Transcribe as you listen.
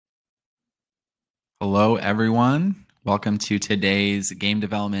Hello, everyone. Welcome to today's game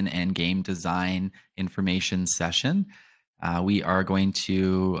development and game design information session. We are going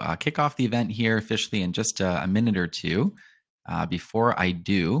to kick off the event here officially in just a minute or two. Before I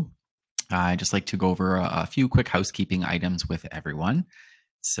do, I'd just like to go over a few quick housekeeping items with everyone.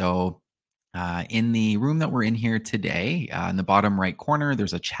 So in the room that we're in here today, in the bottom right corner,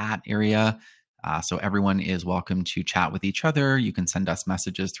 there's a chat area. So everyone is welcome to chat with each other. You can send us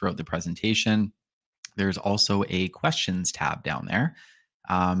messages throughout the presentation. There's also a questions tab down there.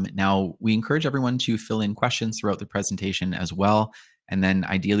 Now, we encourage everyone to fill in questions throughout the presentation as well. And then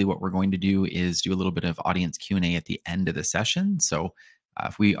ideally what we're going to do is do a little bit of audience Q&A at the end of the session. So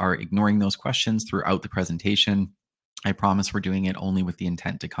if we are ignoring those questions throughout the presentation, I promise we're doing it only with the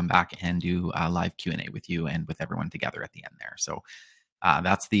intent to come back and do a live Q&A with you and with everyone together at the end there. So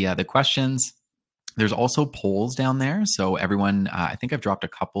that's the questions. There's also polls down there. So everyone, I think I've dropped a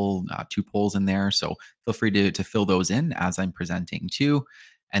couple, 2 polls in there. So feel free to fill those in as I'm presenting too.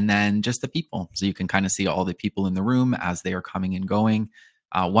 And then just the people. So you can kind of see all the people in the room as they are coming and going.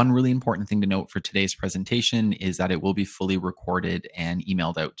 One really important thing to note for today's presentation is that it will be fully recorded and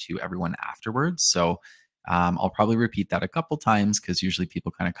emailed out to everyone afterwards. So I'll probably repeat that a couple times because usually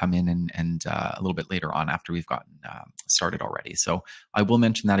people kind of come in and a little bit later on after we've gotten started already. So I will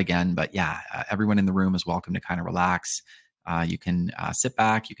mention that again, but yeah, everyone in the room is welcome to kind of relax. You can sit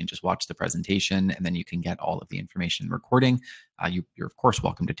back, you can just watch the presentation, and then you can get all of the information recording. You're of course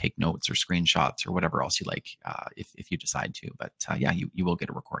welcome to take notes or screenshots or whatever else you like if you decide to, but yeah, you will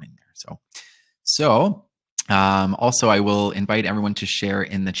get a recording there. Also, I will invite everyone to share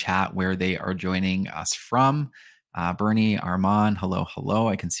in the chat where they are joining us from. Bernie, Armand, hello, hello.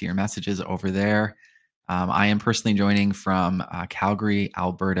 I can see your messages over there. I am personally joining from Calgary,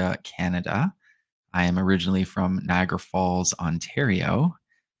 Alberta, Canada. I am originally from Niagara Falls, Ontario,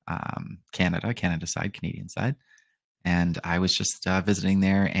 Canada side, Canadian side. And I was just visiting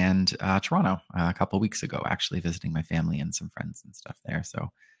there and Toronto a couple of weeks ago, actually visiting my family and some friends and stuff there.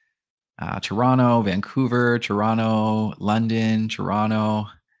 So Toronto, Vancouver, Toronto, London, Toronto,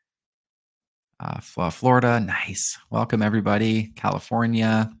 Florida. Nice. Welcome, everybody.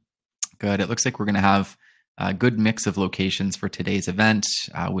 California. Good. It looks like we're going to have a good mix of locations for today's event,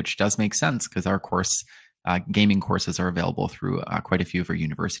 which does make sense because our course, gaming courses are available through quite a few of our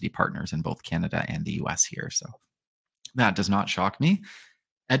university partners in both Canada and the US here. So that does not shock me.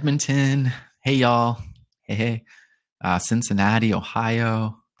 Edmonton. Hey, y'all. Hey. Cincinnati,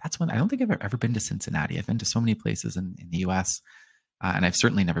 Ohio. That's one. I don't think I've ever been to Cincinnati. I've been to so many places in the US, and I've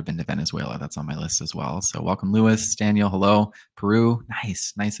certainly never been to Venezuela. That's on my list as well. So welcome, Lewis, Daniel, hello. Peru,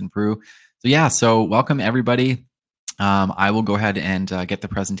 nice in Peru. So yeah, so welcome everybody. I will go ahead and get the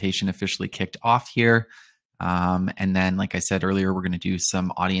presentation officially kicked off here. And then, like I said earlier, we're going to do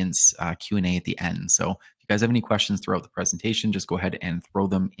some audience Q&A at the end. So if you guys have any questions throughout the presentation, just go ahead and throw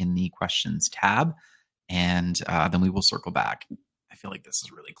them in the questions tab, and then we will circle back. I feel like this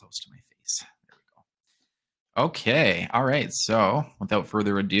is really close to my face. There we go. Okay. All right. So without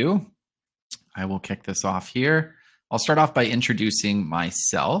further ado, I will kick this off here. I'll start off by introducing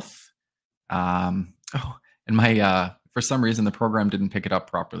myself. And for some reason, the program didn't pick it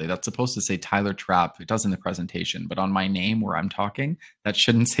up properly. That's supposed to say Tyler Trapp. It does in the presentation, but on my name where I'm talking, that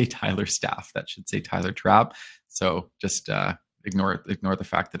shouldn't say Tyler Staff. That should say Tyler Trapp. So just ignore the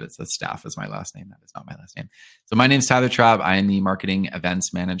fact that it says Staff as my last name. That is not my last name. So my name is Tyler Trapp. I am the marketing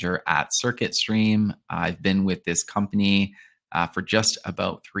events manager at Circuit Stream. I've been with this company for just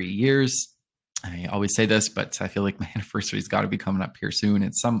about 3 years. I always say this, but I feel like my anniversary's got to be coming up here soon.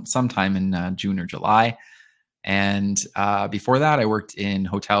 It's sometime in June or July. And before that, I worked in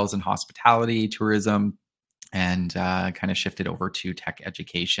hotels and hospitality, tourism, and kind of shifted over to tech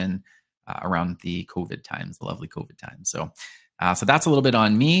education around the COVID times, the lovely COVID times. So that's a little bit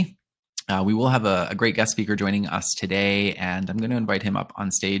on me. We will have a great guest speaker joining us today, and I'm going to invite him up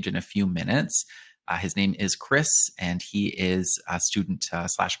on stage in a few minutes. His name is Chris, and he is a student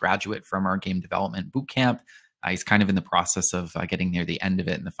slash graduate from our game development bootcamp. He's kind of in the process of getting near the end of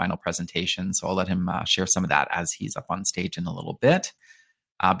it in the final presentation, so I'll let him share some of that as he's up on stage in a little bit.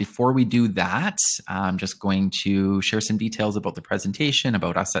 Before we do that, I'm just going to share some details about the presentation,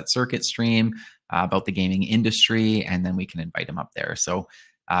 about us at Circuit Stream, about the gaming industry, and then we can invite him up there. So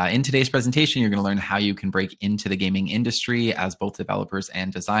in today's presentation, you're going to learn how you can break into the gaming industry as both developers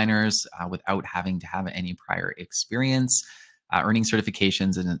and designers without having to have any prior experience. Earning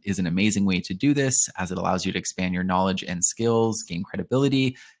certifications is an amazing way to do this, as it allows you to expand your knowledge and skills, gain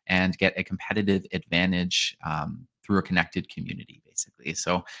credibility, and get a competitive advantage through a connected community, basically.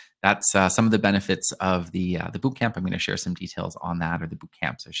 So that's some of the benefits of the bootcamp. I'm going to share some details on that, or the boot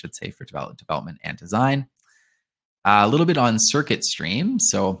camps, I should say, for development and design. A little bit on Circuit Stream.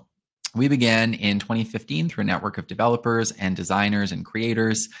 So we began in 2015 through a network of developers and designers and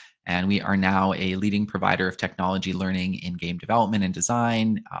creators, and we are now a leading provider of technology learning in game development and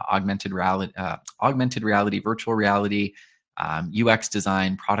design, augmented reality, virtual reality, UX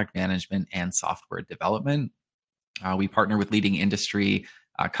design, product management, and software development. We partner with leading industry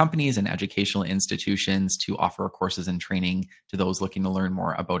companies and educational institutions to offer courses and training to those looking to learn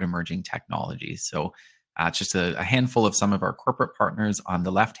more about emerging technologies. So it's just a handful of some of our corporate partners on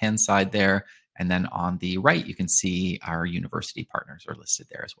the left-hand side there. And then on the right, you can see our university partners are listed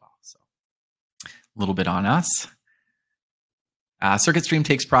there as well. So a little bit on us. Circuit Stream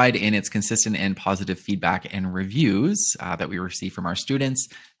takes pride in its consistent and positive feedback and reviews that we receive from our students.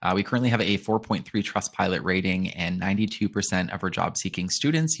 We currently have a 4.3 Trustpilot rating, and 92% of our job-seeking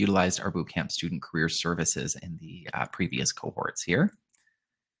students utilized our bootcamp student career services in the previous cohorts here.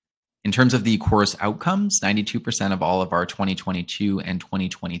 In terms of the course outcomes, 92% of all of our 2022 and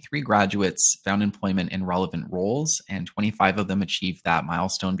 2023 graduates found employment in relevant roles, and 25 of them achieved that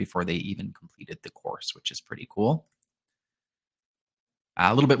milestone before they even completed the course, which is pretty cool.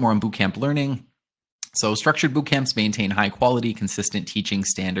 A little bit more on bootcamp learning. So structured bootcamps maintain high quality, consistent teaching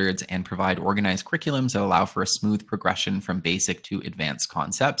standards and provide organized curriculums that allow for a smooth progression from basic to advanced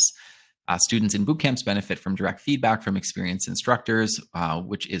concepts. Students in bootcamps benefit from direct feedback from experienced instructors,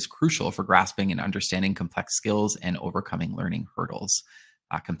 which is crucial for grasping and understanding complex skills and overcoming learning hurdles.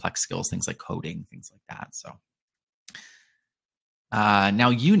 Complex skills, things like coding, things like that. So now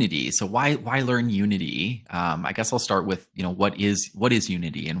Unity. So why learn Unity? I guess I'll start with, what is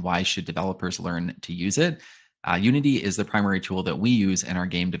Unity and why should developers learn to use it? Unity is the primary tool that we use in our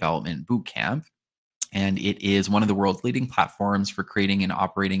game development bootcamp. And it is one of the world's leading platforms for creating and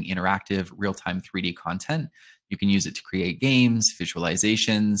operating interactive real-time 3D content. You can use it to create games,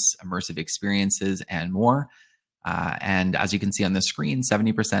 visualizations, immersive experiences, and more. And as you can see on the screen,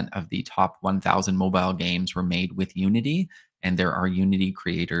 70% of the top 1,000 mobile games were made with Unity, and there are Unity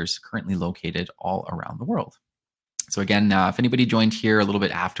creators currently located all around the world. So again, if anybody joined here a little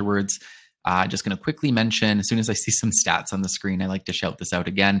bit afterwards, just going to quickly mention, as soon as I see some stats on the screen, I like to shout this out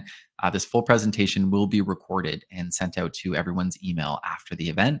again. This full presentation will be recorded and sent out to everyone's email after the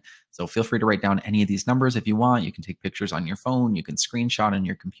event. So feel free to write down any of these numbers if you want. You can take pictures on your phone. You can screenshot on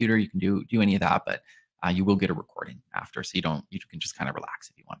your computer. You can do any of that, but you will get a recording after, so you can just kind of relax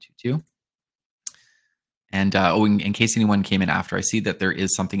if you want to too. And in case anyone came in after, I see that there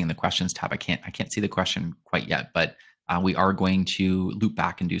is something in the questions tab. I can't see the question quite yet, but we are going to loop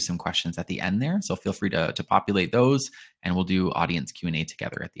back and do some questions at the end there. So feel free to populate those, and we'll do audience Q&A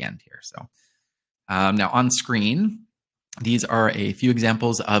together at the end here. So now on screen, these are a few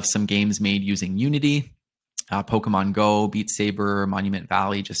examples of some games made using Unity, Pokemon Go, Beat Saber, Monument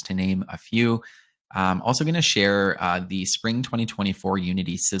Valley, just to name a few. I'm also going to share the Spring 2024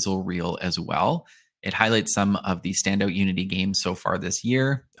 Unity Sizzle Reel as well. It highlights some of the standout Unity games so far this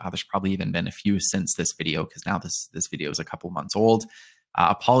year. There's probably even been a few since this video, because now this video is a couple months old.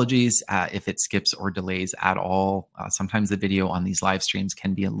 Apologies if it skips or delays at all. Sometimes the video on these live streams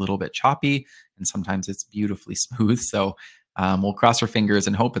can be a little bit choppy, and sometimes it's beautifully smooth. So we'll cross our fingers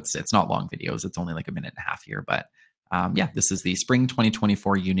and hope it's not long videos. It's only like a minute and a half here. But yeah, this is the Spring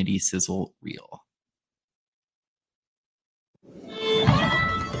 2024 Unity Sizzle Reel.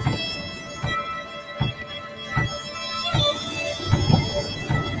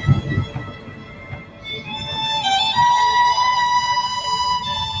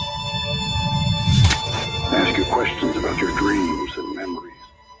 Ask your questions about your dreams and memories.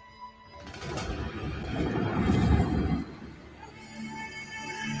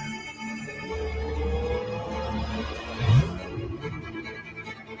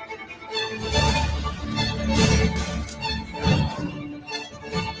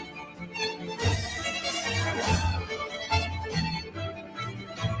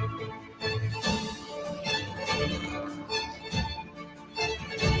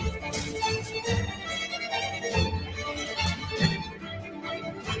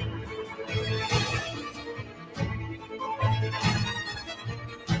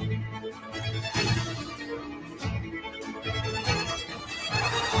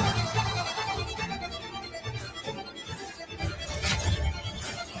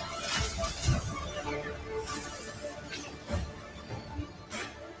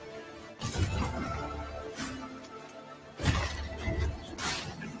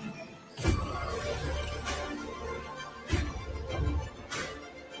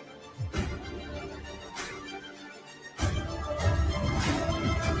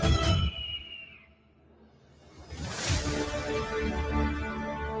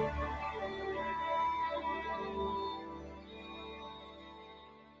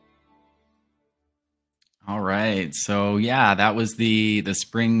 right. So yeah, that was the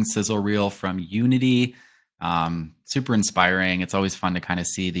spring sizzle reel from Unity. Super inspiring. It's always fun to kind of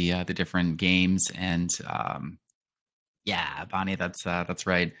see the different games and yeah, Bonnie, that's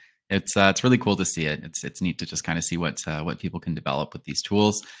right. It's really cool to see it. It's neat to just kind of see what people can develop with these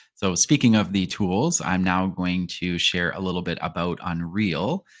tools. So speaking of the tools, I'm now going to share a little bit about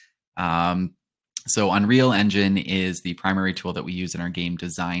Unreal. Um, so Unreal Engine is the primary tool that we use in our game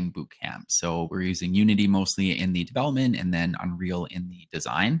design bootcamp. So we're using Unity mostly in the development and then Unreal in the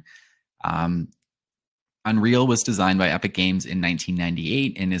design. Um, Unreal was designed by Epic Games in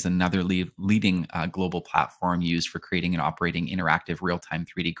 1998 and is another leading global platform used for creating and operating interactive real-time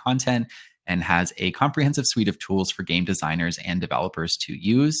 3D content, and has a comprehensive suite of tools for game designers and developers to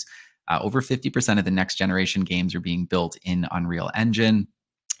use. Over 50% of the next generation games are being built in Unreal Engine.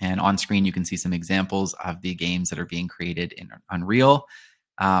 And on screen, you can see some examples of the games that are being created in Unreal.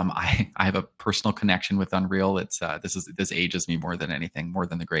 I have a personal connection with Unreal. This ages me more than anything, more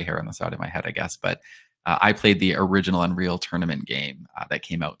than the gray hair on the side of my head, I guess. But I played the original Unreal tournament game that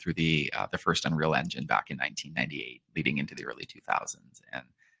came out through the first Unreal Engine back in 1998, leading into the early 2000s, and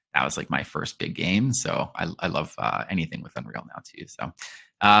that was like my first big game. So I love anything with Unreal now too. So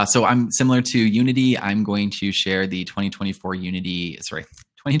I'm similar to Unity. I'm going to share the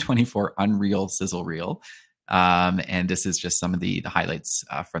 2024 Unreal Sizzle Reel. And this is just some of the highlights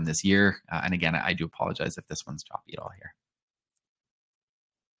from this year. And again, I do apologize if this one's choppy at all here.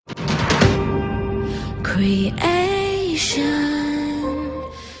 Creation,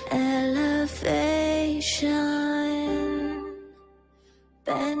 elevation,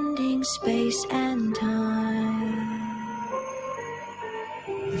 bending space and time,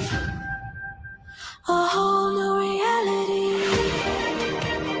 a whole new reality.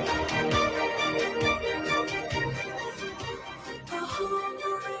 A whole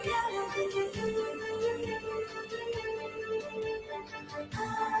new reality.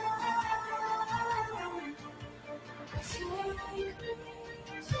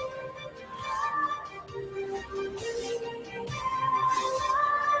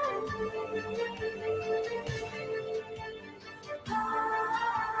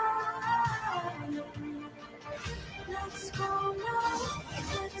 Let's go now,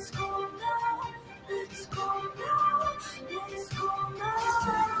 let's go now, let's go now, let's go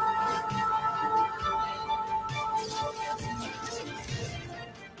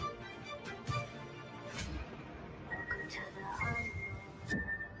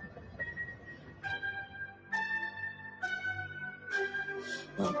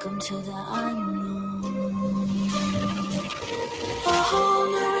Welcome to the unknown. A whole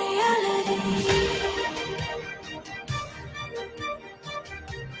new reality.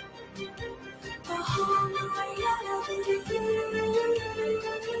 A whole new reality. Take me to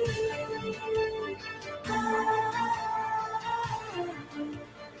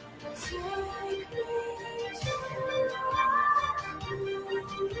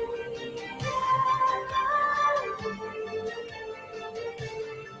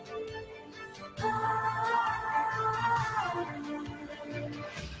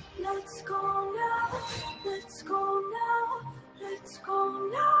Let's go now, let's go now, let's go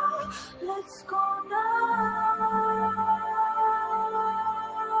now, let's go now.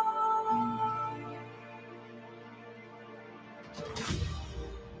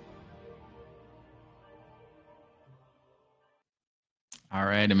 All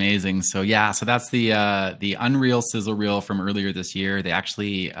right, amazing. So yeah, so that's the Unreal Sizzle Reel from earlier this year. They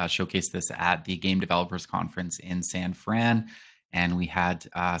actually showcased this at the Game Developers Conference in San Fran, and we had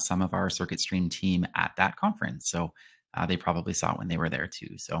some of our Circuit Stream team at that conference. So they probably saw it when they were there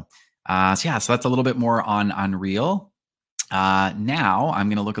too. So yeah, so that's a little bit more on Unreal. Now I'm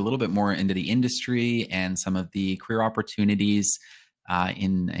going to look a little bit more into the industry and some of the career opportunities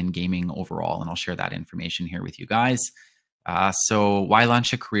in gaming overall, and I'll share that information here with you guys. So why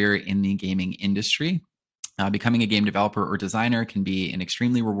launch a career in the gaming industry? Becoming a game developer or designer can be an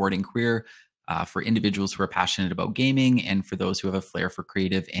extremely rewarding career for individuals who are passionate about gaming, and for those who have a flair for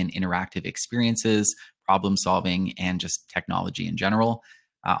creative and interactive experiences, problem solving, and just technology in general.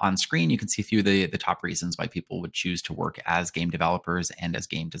 On screen, you can see a few of the top reasons why people would choose to work as game developers and as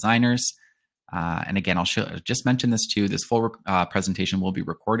game designers. And again, I'll just mention this too. This full presentation will be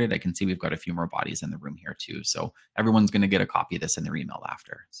recorded. I can see we've got a few more bodies in the room here too. So everyone's going to get a copy of this in their email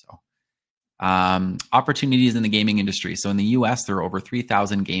after. So opportunities in the gaming industry. So in the US, there are over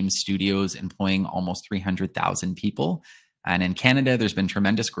 3,000 game studios employing almost 300,000 people. And in Canada, there's been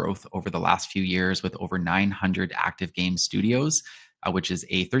tremendous growth over the last few years with over 900 active game studios, which is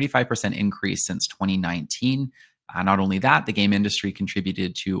a 35% increase since 2019. Not only that, the game industry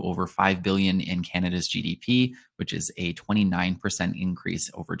contributed to over 5 billion in Canada's GDP, which is a 29% increase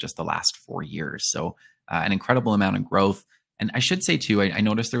over just the last 4 years. So an incredible amount of growth. And I should say too, I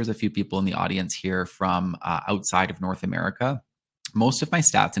noticed there was a few people in the audience here from outside of North America. Most of my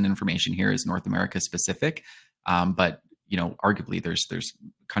stats and information here is North America specific, but arguably there's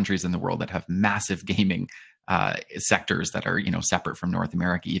countries in the world that have massive gaming sectors that are separate from North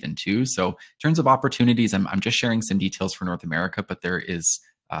America even too. So in terms of opportunities, I'm just sharing some details for North America, but there is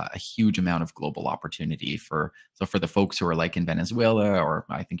a huge amount of global opportunity for the folks who are like in Venezuela, or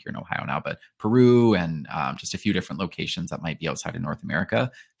I think you're in Ohio now, but Peru and just a few different locations that might be outside of North America.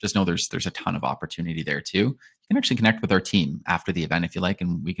 Just know there's a ton of opportunity there too. You can actually connect with our team after the event if you like,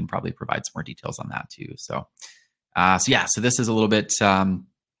 and we can probably provide some more details on that too. So this is a little bit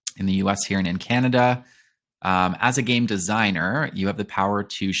in the US here and in Canada. As a game designer, you have the power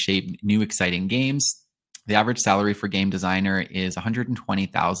to shape new, exciting games. The average salary for game designer is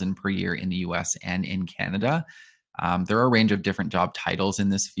 $120,000 per year in the US and in Canada. There are a range of different job titles in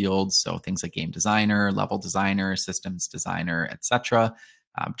this field, so things like game designer, level designer, systems designer, etc.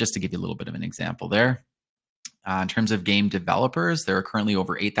 Just to give you a little bit of an example there. In terms of game developers, there are currently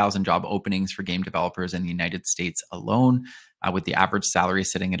over 8,000 job openings for game developers in the United States alone, with the average salary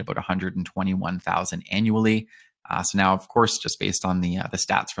sitting at about $121,000 annually. So now, of course, just based on the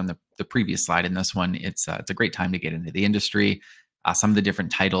stats from the previous slide in this one, it's a great time to get into the industry. Some of the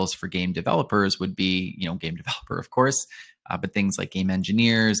different titles for game developers would be, game developer, of course, but things like game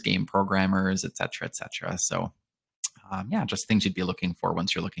engineers, game programmers, et cetera, et cetera. So just things you'd be looking for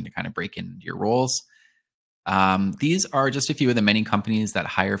once you're looking to kind of break into your roles. These are just a few of the many companies that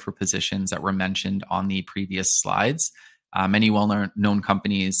hire for positions that were mentioned on the previous slides. Many well-known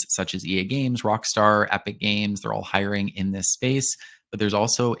companies such as EA Games, Rockstar, Epic Games, they're all hiring in this space. But there's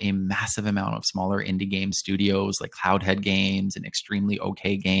also a massive amount of smaller indie game studios like Cloudhead Games and Extremely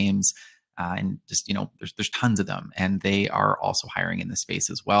OK Games. And just, there's tons of them. And they are also hiring in this space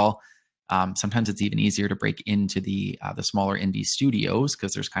as well. Sometimes it's even easier to break into the smaller indie studios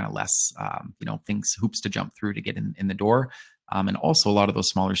because there's kind of less, hoops to jump through to get in the door. And also a lot of those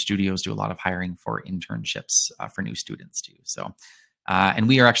smaller studios do a lot of hiring for internships for new students too. So, and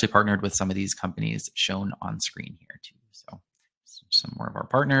we are actually partnered with some of these companies shown on screen here too. So some more of our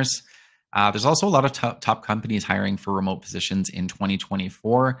partners. There's also a lot of top companies hiring for remote positions in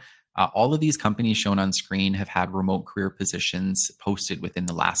 2024. All of these companies shown on screen have had remote career positions posted within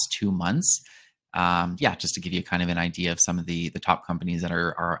the last 2 months. Just to give you kind of an idea of some of the top companies that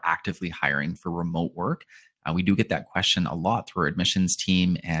are actively hiring for remote work. We do get that question a lot through our admissions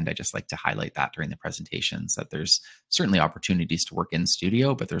team, and I just like to highlight that during the presentations that there's certainly opportunities to work in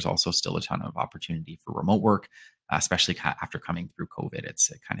studio, but there's also still a ton of opportunity for remote work, especially after coming through COVID. It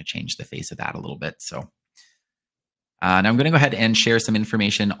kind of changed the face of that a little bit. So now I'm going to go ahead and share some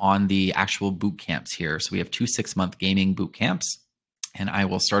information on the actual boot camps here. So we have 2 6-month gaming boot camps, and I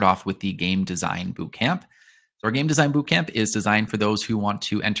will start off with the game design boot camp. So our game design bootcamp is designed for those who want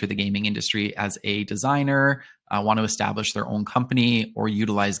to enter the gaming industry as a designer, want to establish their own company, or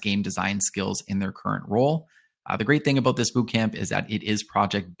utilize game design skills in their current role. The great thing about this bootcamp is that it is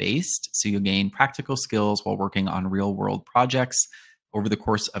project-based, so you'll gain practical skills while working on real-world projects. Over the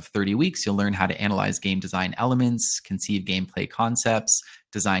course of 30 weeks, you'll learn how to analyze game design elements, conceive gameplay concepts,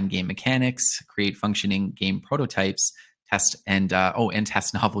 design game mechanics, create functioning game prototypes, test novel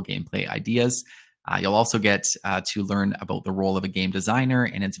gameplay ideas. You'll also get to learn about the role of a game designer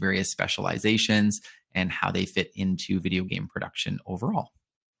and its various specializations and how they fit into video game production overall.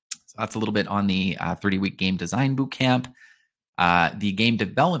 So that's a little bit on the 30-week game design bootcamp. The game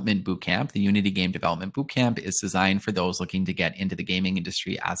development bootcamp, the Unity Game Development Bootcamp, is designed for those looking to get into the gaming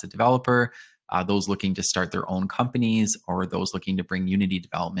industry as a developer, those looking to start their own companies, or those looking to bring Unity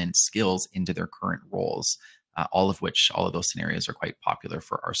development skills into their current roles, all of those scenarios are quite popular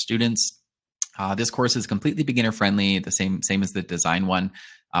for our students. This course is completely beginner friendly, the same as the design one,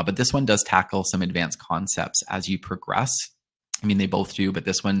 but this one does tackle some advanced concepts as you progress. I mean, they both do, but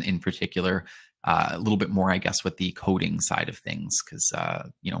this one in particular, a little bit more, I guess, with the coding side of things, because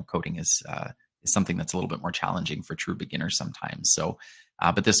coding is something that's a little bit more challenging for true beginners sometimes. So,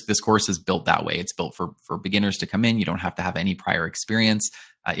 but this course is built that way. It's built for beginners to come in. You don't have to have any prior experience.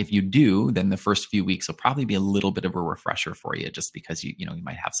 If you do, then the first few weeks will probably be a little bit of a refresher for you, just because you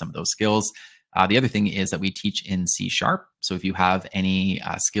might have some of those skills. The other thing is that we teach in C#. So if you have any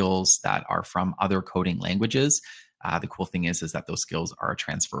skills that are from other coding languages, the cool thing is that those skills are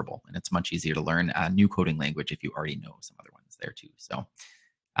transferable, and it's much easier to learn a new coding language if you already know some other ones there too. So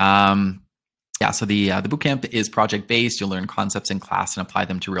Yeah, so the bootcamp is project-based. You'll learn concepts in class and apply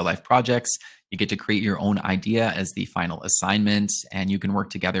them to real-life projects. You get to create your own idea as the final assignment, and you can work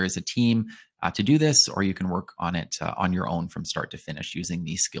together as a team to do this, or you can work on it on your own from start to finish using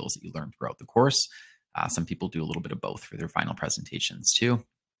these skills that you learn throughout the course. Some people do a little bit of both for their final presentations too.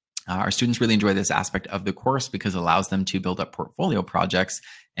 Our students really enjoy this aspect of the course because it allows them to build up portfolio projects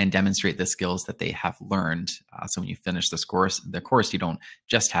and demonstrate the skills that they have learned. So when you finish the course, you don't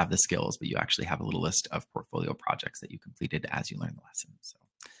just have the skills, but you actually have a little list of portfolio projects that you completed as you learn the lesson. So.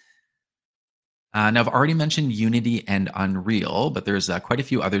 Now, I've already mentioned Unity and Unreal, but there's quite a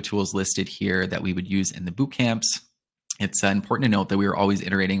few other tools listed here that we would use in the boot camps. It's important to note that we are always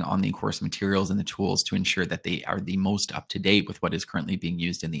iterating on the course materials and the tools to ensure that they are the most up to date with what is currently being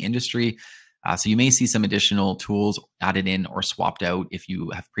used in the industry. So you may see some additional tools added in or swapped out if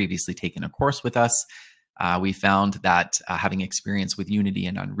you have previously taken a course with us. We found that having experience with Unity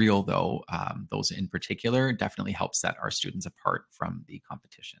and Unreal, though, those in particular, definitely help set our students apart from the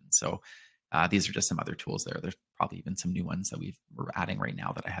competition. So these are just some other tools there. There's probably even some new ones that we're adding right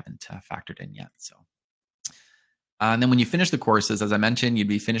now that I haven't factored in yet. So. And then when you finish the courses, as I mentioned, you'd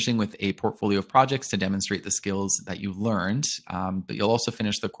be finishing with a portfolio of projects to demonstrate the skills that you've learned. But you'll also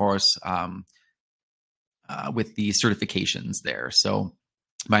finish the course with the certifications there. So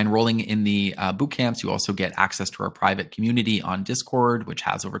by enrolling in the boot camps, you also get access to our private community on Discord, which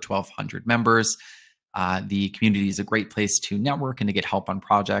has over 1,200 members. The community is a great place to network and to get help on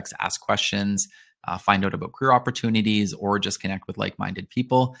projects, ask questions, find out about career opportunities, or just connect with like-minded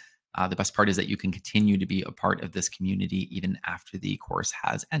people. The best part is that you can continue to be a part of this community even after the course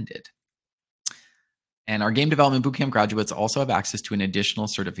has ended. And our game development bootcamp graduates also have access to an additional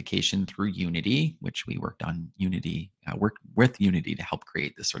certification through Unity, which we worked with Unity to help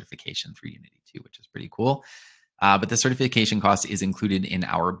create the certification through Unity too, which is pretty cool. But the certification cost is included in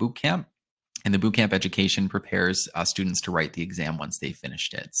our bootcamp. And the bootcamp education prepares students to write the exam once they've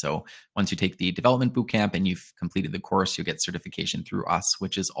finished it. So once you take the development bootcamp and you've completed the course, you'll get certification through us,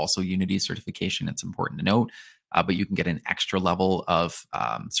 which is also Unity certification. It's important to note, but you can get an extra level of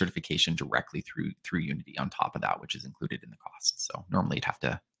certification directly through Unity on top of that, which is included in the cost. So normally you'd have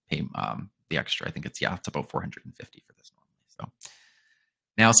to pay the extra. I think it's about $450 for this normally. So.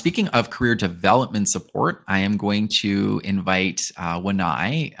 Now, speaking of career development support, I am going to invite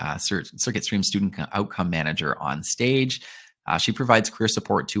Wanai, Circuit Stream Student Outcome Manager, on stage. She provides career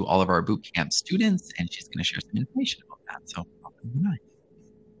support to all of our bootcamp students, and she's going to share some information about that. So, welcome, Wanai.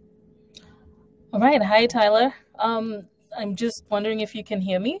 All right. Hi, Tyler. I'm just wondering if you can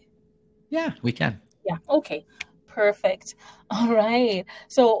hear me. Yeah, we can. Yeah. Okay. Perfect. All right.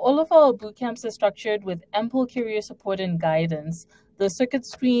 So all of our boot camps are structured with ample career support and guidance. The Circuit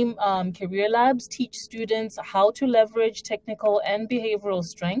Stream Career Labs teach students how to leverage technical and behavioral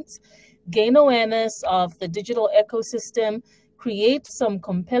strengths, gain awareness of the digital ecosystem, create some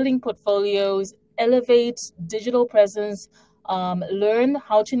compelling portfolios, elevate digital presence, learn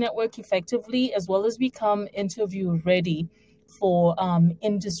how to network effectively, as well as become interview ready for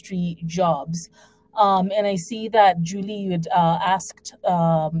industry jobs. And I see that Julie, you had asked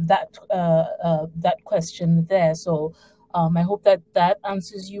that question there. So I hope that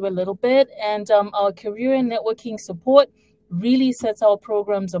answers you a little bit. And our career and networking support really sets our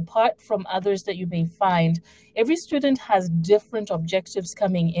programs apart from others that you may find. Every student has different objectives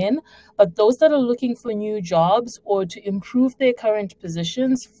coming in, but those that are looking for new jobs or to improve their current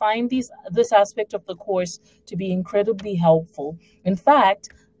positions find this aspect of the course to be incredibly helpful. In fact,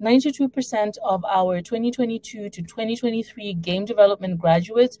 92% of our 2022 to 2023 game development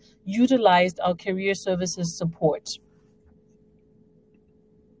graduates utilized our career services support.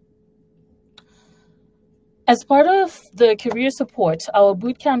 As part of the career support, our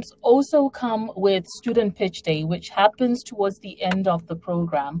boot camps also come with Student Pitch Day, which happens towards the end of the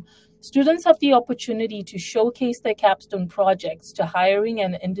program. Students have the opportunity to showcase their capstone projects to hiring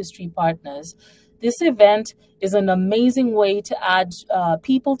and industry partners. This event is an amazing way to add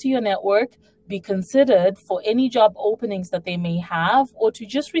people to your network, be considered for any job openings that they may have, or to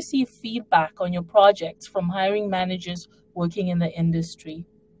just receive feedback on your projects from hiring managers working in the industry.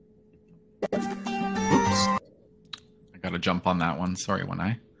 Oops. I got to jump on that one. Sorry,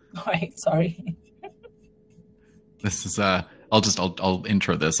 Wanai. All right, sorry. This is I'll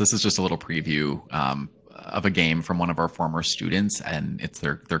intro this. This is just a little preview of a game from one of our former students, and it's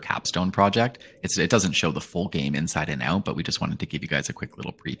their capstone project. It doesn't show the full game inside and out, but we just wanted to give you guys a quick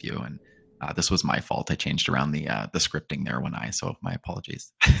little preview. And this was my fault. I changed around the scripting there so my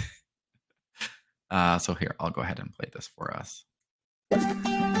apologies. So here, I'll go ahead and play this for us.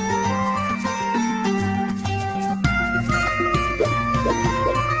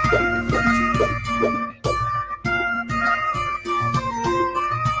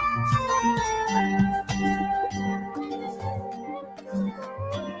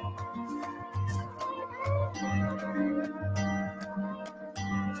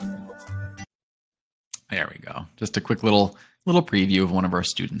 So just a quick little preview of one of our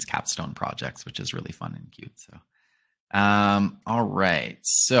students' capstone projects, which is really fun and cute. So, all right.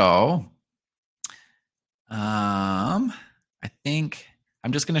 So, I think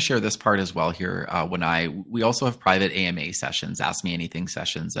I'm just going to share this part as well here. We also have private AMA sessions, Ask Me Anything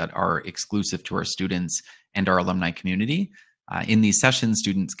sessions that are exclusive to our students and our alumni community. In these sessions,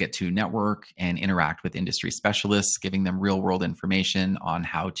 students get to network and interact with industry specialists, giving them real world information on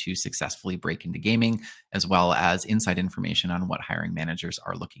how to successfully break into gaming, as well as inside information on what hiring managers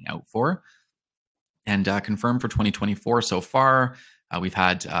are looking out for. And confirmed for 2024 so far, we've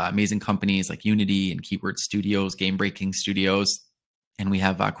had amazing companies like Unity and Keyword Studios, Game Breaking Studios, and we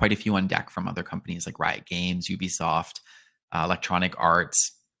have quite a few on deck from other companies like Riot Games, Ubisoft, Electronic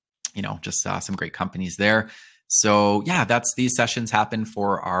Arts, just some great companies there. So yeah, these sessions happen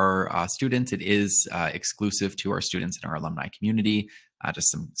for our students. It is exclusive to our students in our alumni community.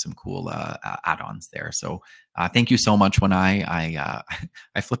 Just some cool add-ons there. So thank you so much. When I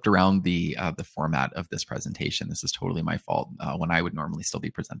flipped around the format of this presentation, this is totally my fault. When I would normally still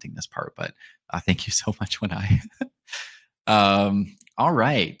be presenting this part, but thank you so much. When all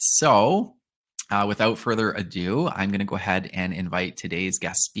right. So without further ado, I'm going to go ahead and invite today's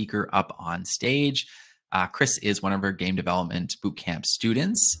guest speaker up on stage. Chris is one of our game development bootcamp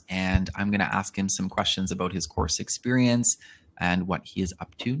students, and I'm going to ask him some questions about his course experience and what he is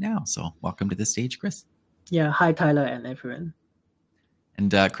up to now. So welcome to the stage, Chris. Yeah, hi, Tyler and everyone.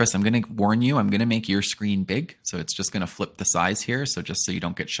 And Chris, I'm going to warn you, I'm going to make your screen big. So it's just going to flip the size here. So just so you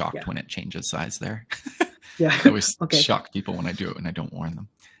don't get shocked when it changes size there. Yeah. I always shock people when I do it and I don't warn them.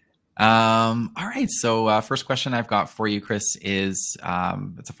 All right. So first question I've got for you, Chris, is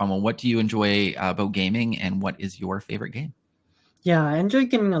it's a fun one. What do you enjoy about gaming, and what is your favorite game? Yeah, I enjoy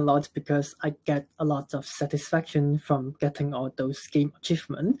gaming a lot because I get a lot of satisfaction from getting all those game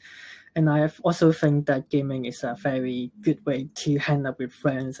achievements. And I also think that gaming is a very good way to hang out with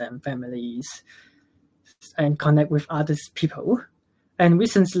friends and families and connect with other people. And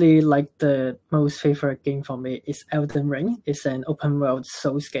recently, like, the most favorite game for me is Elden Ring. It's an open world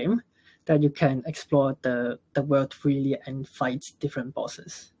Souls game that you can explore the world freely and fight different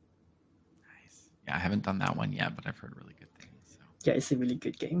bosses. Nice. Yeah, I haven't done that one yet, but I've heard really good things. So. Yeah, it's a really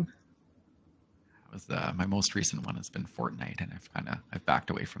good game. That was my most recent one has been Fortnite, and I've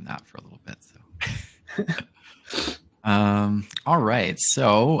backed away from that for a little bit. So, all right.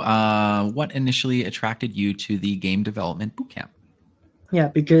 So, what initially attracted you to the game development bootcamp? Yeah,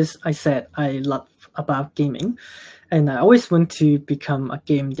 because I said I love about gaming, and I always want to become a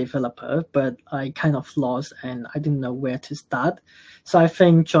game developer, but I kind of lost and I didn't know where to start. So I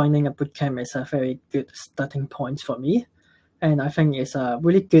think joining a bootcamp is a very good starting point for me. And I think it's a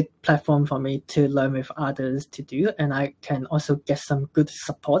really good platform for me to learn with others to do. And I can also get some good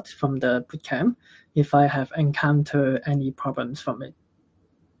support from the bootcamp if I have encountered any problems from it.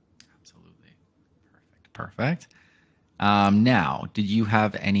 Absolutely. Perfect. Now, did you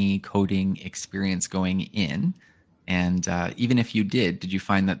have any coding experience going in? And even if you did you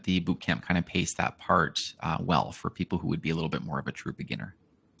find that the bootcamp kind of paced that part well for people who would be a little bit more of a true beginner?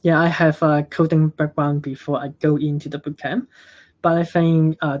 Yeah, I have a coding background before I go into the bootcamp, but I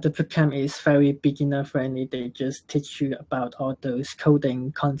think the bootcamp is very beginner friendly. They just teach you about all those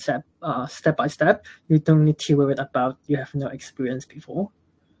coding concepts step by step. You don't need to worry about you have no experience before.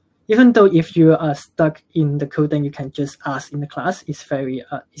 Even though if you are stuck in the coding, you can just ask in the class. It's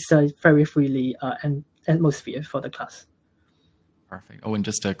a very freely atmosphere for the class. Perfect. Oh, and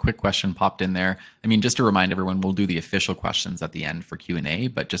just a quick question popped in there. I mean, just to remind everyone, we'll do the official questions at the end for Q&A,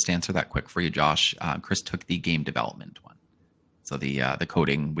 but just to answer that quick for you, Josh, Chris took the game development one. So the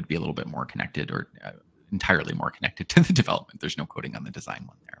coding would be a little bit more connected, or entirely more connected to the development. There's no coding on the design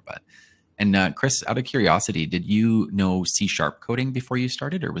one there. And Chris, out of curiosity, did you know C# coding before you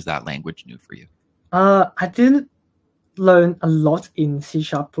started, or was that language new for you? I didn't learn a lot in C#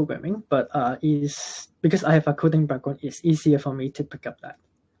 programming, but is because I have a coding background, it's easier for me to pick up that.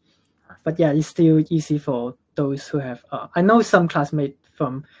 Perfect. But yeah, it's still easy for those who have. I know some classmates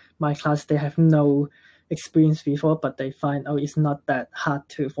from my class, they have no experience before, but they find it's not that hard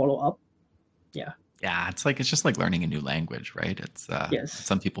to follow up. Yeah. Yeah, it's just like learning a new language, right? It's yes.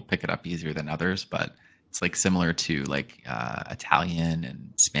 Some people pick it up easier than others, but it's like similar to like Italian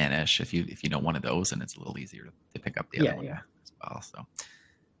and Spanish. If you know one of those, and it's a little easier to pick up the other one as well. So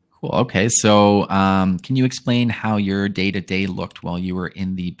cool. Okay, so can you explain how your day-to-day looked while you were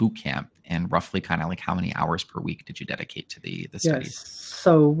in the boot camp, and roughly kind of like how many hours per week did you dedicate to the studies?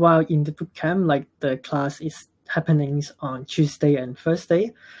 So while in the boot camp, like the class is happening on Tuesday and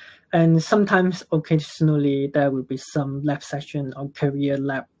Thursday. And sometimes, occasionally, there will be some lab session or career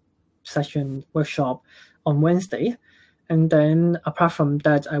lab session workshop on Wednesday. And then apart from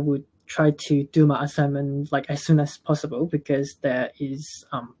that, I would try to do my assignment like as soon as possible because there is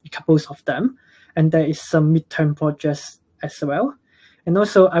couples of them, and there is some midterm projects as well. And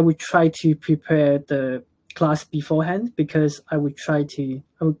also I would try to prepare the class beforehand because I would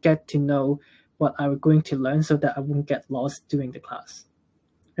get to know what I was going to learn so that I won't get lost during the class.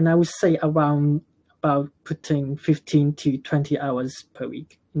 And I would say around about putting 15 to 20 hours per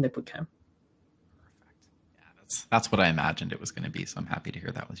week in the bootcamp. That's what I imagined it was going to be. So I'm happy to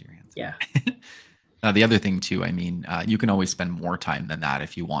hear that was your answer. Yeah. The other thing too, I mean, you can always spend more time than that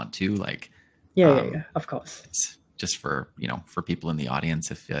if you want to. Like, yeah, of course. It's just for for people in the audience,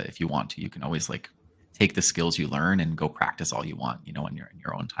 if you want to, you can always like take the skills you learn and go practice all you want, in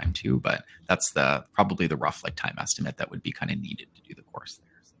your own time too. But that's probably the rough like time estimate that would be kind of needed to do the course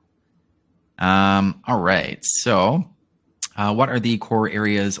there. So. All right. So, what are the core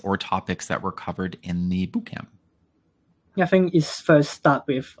areas or topics that were covered in the bootcamp? I think it's first start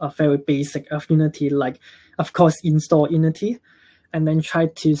with a very basic of Unity, like of course install Unity, and then try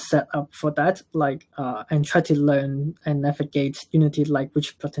to set up for that, like and try to learn and navigate Unity, like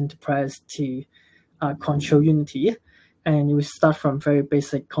which button to press to control Unity. And you will start from very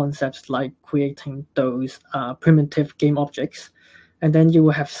basic concepts like creating those primitive game objects, and then you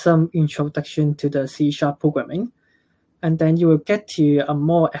will have some introduction to the C# programming. And then you will get to a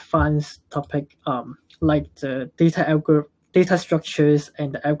more advanced topic like the data structures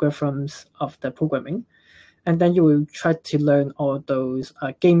and the algorithms of the programming. And then you will try to learn all those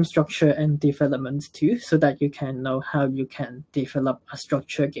game structure and development too, so that you can know how you can develop a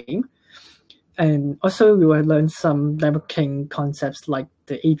structured game. And also we will learn some networking concepts like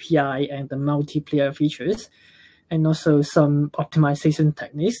the API and the multiplayer features, and also some optimization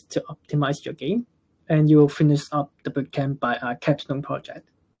techniques to optimize your game. And you will finish up the bootcamp by a capstone project.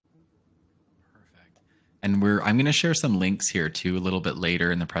 Perfect. And I'm going to share some links here too a little bit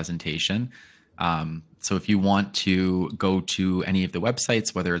later in the presentation. So if you want to go to any of the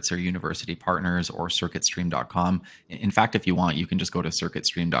websites, whether it's our university partners or circuitstream.com, in fact, if you want, you can just go to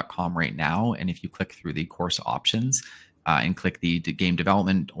circuitstream.com right now. And if you click through the course options and click the game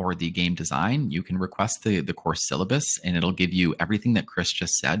development or the game design, you can request the course syllabus, and it'll give you everything that Chris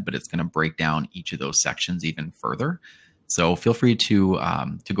just said, but it's going to break down each of those sections even further. So feel free to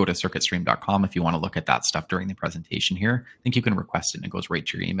go to circuitstream.com if you want to look at that stuff during the presentation here. I think you can request it and it goes right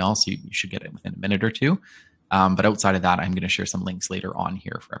to your email, so you should get it within a minute or two. But outside of that, I'm going to share some links later on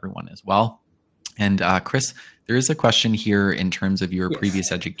here for everyone as well. And Chris, there is a question here in terms of your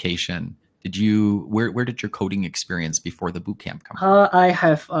previous education. Where did your coding experience before the bootcamp come from? I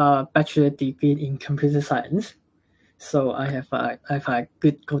have a bachelor degree in computer science, so I have a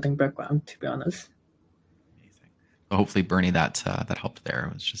good coding background, to be honest. Amazing. So hopefully, Bernie, that helped there.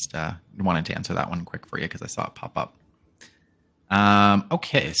 I was just wanted to answer that one quick for you because I saw it pop up.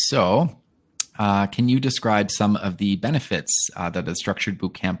 Okay, so can you describe some of the benefits that a structured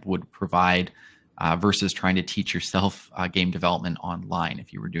bootcamp would provide versus trying to teach yourself game development online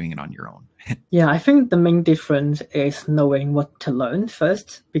if you were doing it on your own? Yeah, I think the main difference is knowing what to learn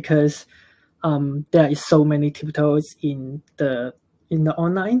first, because there is so many tutorials in the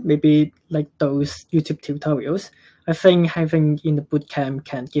online, maybe like those YouTube tutorials. I think having in the bootcamp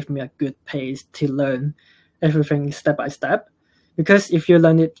can give me a good pace to learn everything step by step. Because if you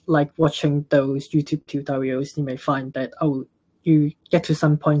learn it like watching those YouTube tutorials, you may find that you get to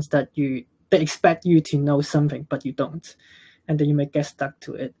some points that they expect you to know something, but you don't. And then you may get stuck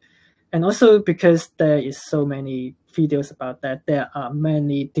to it. And also because there is so many videos about that, there are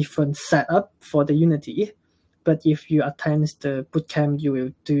many different setups for the Unity. But if you attend the bootcamp, you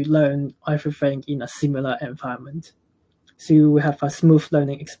will learn everything in a similar environment. So you will have a smooth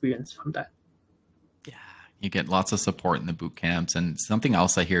learning experience from that. Yeah, you get lots of support in the boot camps. And something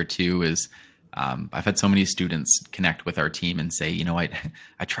else I hear too is I've had so many students connect with our team and say,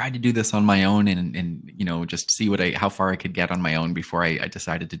 I tried to do this on my own and just see how far I could get on my own before I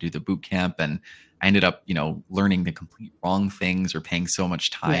decided to do the boot camp. And I ended up, learning the complete wrong things or paying so much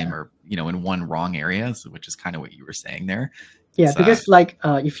time or, in one wrong area, which is kind of what you were saying there. Yeah, because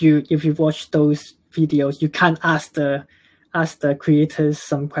if you watch those videos, you can't ask the creators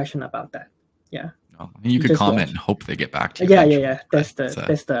some question about that. Yeah. You could comment and hope they get back to you. Yeah. That's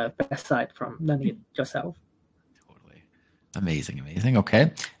the best side from learning it yourself. Totally. Amazing.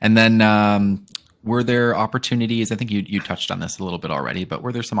 Okay. And then were there opportunities, I think you touched on this a little bit already, but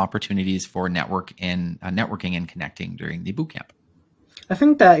were there some opportunities for networking and connecting during the bootcamp? I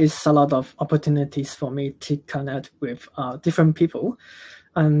think there is a lot of opportunities for me to connect with different people.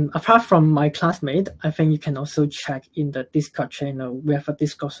 Apart from my classmate, I think you can also check in the Discord channel. We have a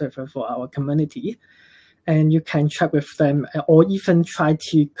Discord server for our community. and you can chat with them or even try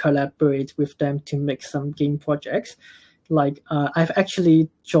to collaborate with them to make some game projects. Like I've actually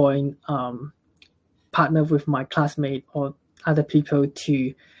joined partner with my classmate or other people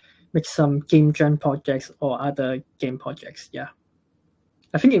to make some game jam projects or other game projects. Yeah,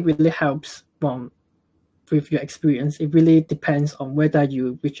 I think it really helps with your experience. It really depends on whether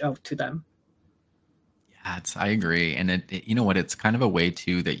you reach out to them. Yeah, I agree. And you know what, it's kind of a way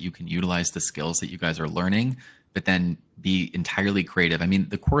too that you can utilize the skills that you guys are learning, but then be entirely creative. I mean,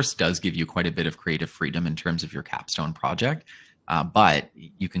 the course does give you quite a bit of creative freedom in terms of your capstone project, but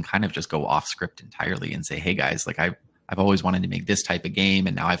you can kind of just go off script entirely and say, hey guys, like I've always wanted to make this type of game,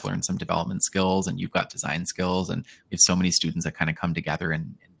 and now I've learned some development skills, and you've got design skills, and we have so many students that kind of come together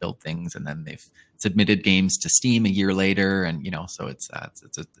and build things, and then they've submitted games to Steam a year later, and so it's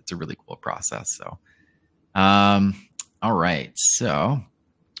a really cool process. So, all right. So,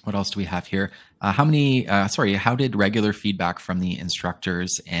 what else do we have here? How did regular feedback from the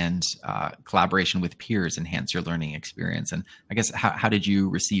instructors and collaboration with peers enhance your learning experience? And I guess how did you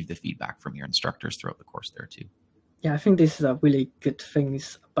receive the feedback from your instructors throughout the course there too? Yeah, I think this is a really good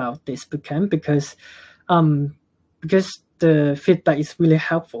things about this bootcamp because the feedback is really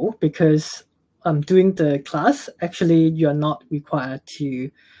helpful because during the class, actually, you're not required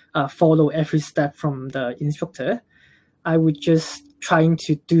to follow every step from the instructor. I would just trying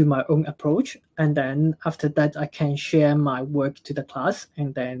to do my own approach, and then after that, I can share my work to the class,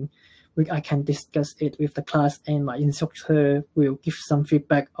 and then I can discuss it with the class, and my instructor will give some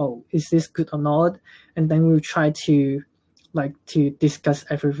feedback. Oh, is this good or not? And then we'll try to discuss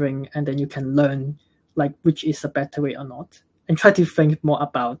everything, and then you can learn like which is a better way or not, and try to think more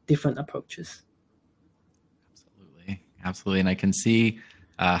about different approaches. Absolutely. And I can see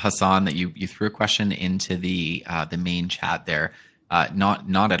Hassan that you threw a question into the main chat there.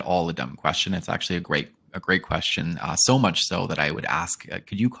 Not at all a dumb question. It's actually a great question. So much so that I would ask,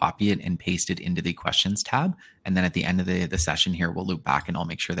 could you copy it and paste it into the questions tab? And then at the end of the session here, we'll loop back and I'll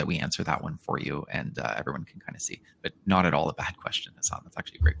make sure that we answer that one for you, and everyone can kind of see. But not at all a bad question, Hassan. That's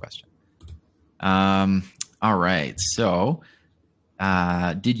actually a great question. All right. So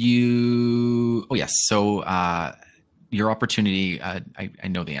did you? Oh yes. So your opportunity, I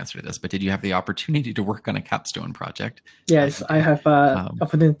know the answer to this, but did you have the opportunity to work on a capstone project? Yes, I have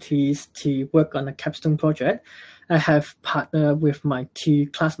opportunities to work on a capstone project. I have partnered with my two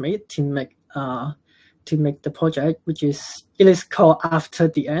classmates to make the project, it is called After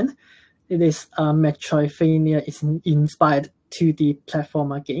the End. It is Metroidvania. It's inspired to the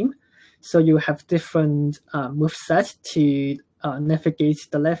platformer game. So you have different movesets to navigate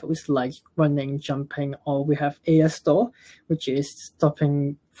the levels, like running, jumping, or we have air store, which is stop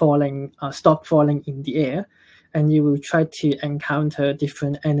falling in the air, and you will try to encounter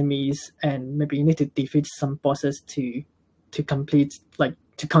different enemies, and maybe you need to defeat some bosses to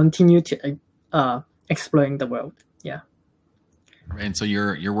continue to exploring the world. Yeah. And so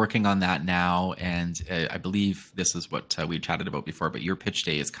you're working on that now, and I believe this is what we chatted about before, but your pitch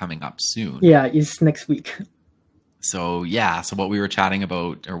day is coming up soon. Yeah, it's next week. So yeah, so what we were chatting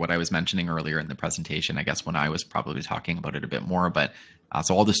about, or what I was mentioning earlier in the presentation, I guess when I was probably talking about it a bit more, but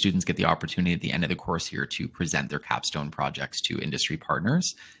so all the students get the opportunity at the end of the course here to present their capstone projects to industry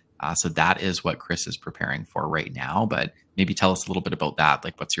partners. So that is what Chris is preparing for right now, but maybe tell us a little bit about that.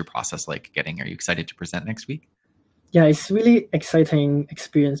 Like, what's your process like are you excited to present next week? Yeah, it's really exciting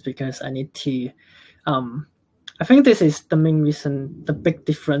experience because I need to, I think this is the main reason, the big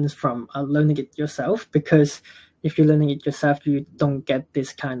difference from learning it yourself, because if you're learning it yourself, you don't get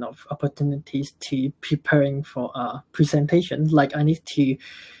this kind of opportunities to preparing for a presentation. Like I need to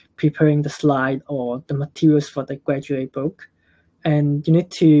preparing the slide or the materials for the graduate book, and you need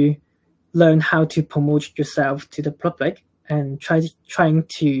to learn how to promote yourself to the public and trying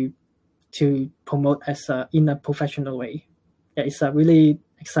to promote in a professional way. Yeah, it's a really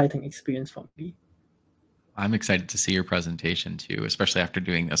exciting experience for me. I'm excited to see your presentation too, especially after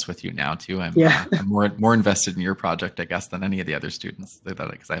doing this with you now too. I'm more invested in your project, I guess, than any of the other students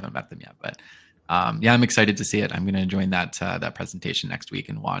because I haven't met them yet. But yeah, I'm excited to see it. I'm going to join that presentation next week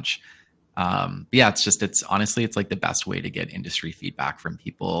and watch. But yeah, it's honestly, it's like the best way to get industry feedback from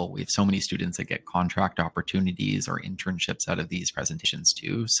people. We have so many students that get contract opportunities or internships out of these presentations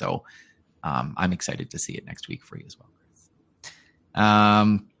too. So I'm excited to see it next week for you as well, Chris.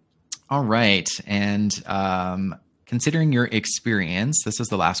 All right. And considering your experience, this is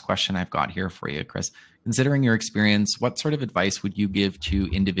the last question I've got here for you, Chris. Considering your experience, what sort of advice would you give to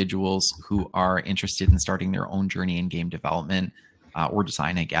individuals who are interested in starting their own journey in game development or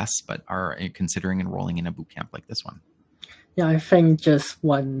design, I guess, but are considering enrolling in a bootcamp like this one? Yeah, I think just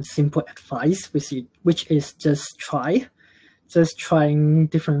one simple advice, which is just try. Just trying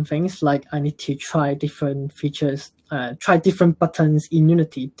different things. Like I need to try different features, try different buttons in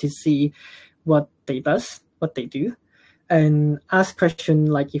Unity to see what they do, and ask question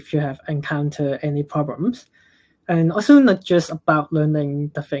like if you have encountered any problems. And also not just about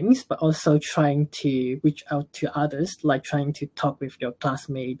learning the things, but also trying to reach out to others, like trying to talk with your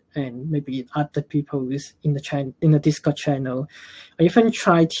classmate and maybe other people in the Discord channel. I even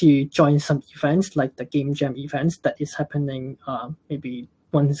try to join some events like the Game Jam events that is happening maybe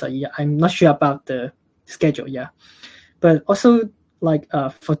once a year. I'm not sure about the schedule, yeah. But also like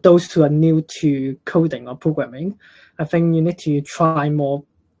for those who are new to coding or programming, I think you need to try more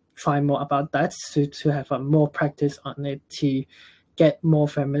about that to have a more practice on it, to get more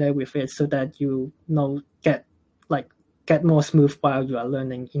familiar with it, so that you know get more smooth while you are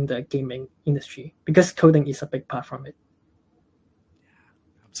learning in the gaming industry, because coding is a big part from it.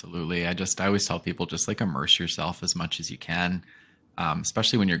 Absolutely. I always tell people just like immerse yourself as much as you can.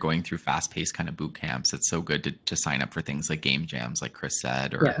 Especially when you're going through fast-paced kind of boot camps. It's so good to sign up for things like game jams, like Chris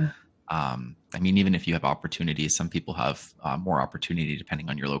said, or Yeah. I mean, even if you have opportunities, some people have more opportunity depending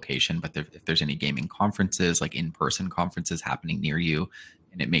on your location. But if there's any gaming conferences, like in-person conferences happening near you,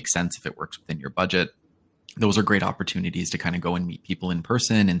 and it makes sense if it works within your budget, those are great opportunities to kind of go and meet people in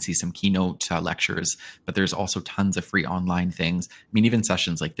person and see some keynote lectures. But there's also tons of free online things. I mean, even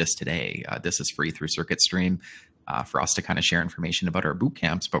sessions like this today, this is free through Circuit Stream for us to kind of share information about our boot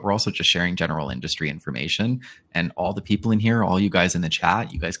camps, but we're also just sharing general industry information. And all the people in here, all you guys in the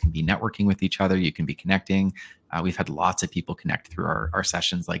chat, you guys can be networking with each other. You can be connecting. We've had lots of people connect through our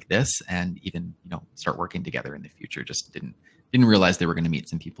sessions like this, and even start working together in the future. Just didn't realize they were going to meet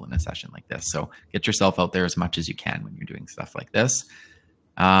some people in a session like this. So get yourself out there as much as you can when you're doing stuff like this.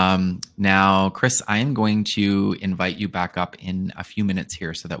 Now, Chris, I am going to invite you back up in a few minutes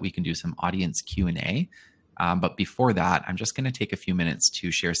here so that we can do some audience Q&A. But before that, I'm just going to take a few minutes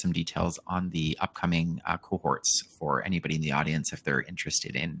to share some details on the upcoming cohorts for anybody in the audience if they're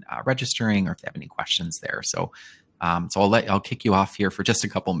interested in registering or if they have any questions there. So I'll kick you off here for just a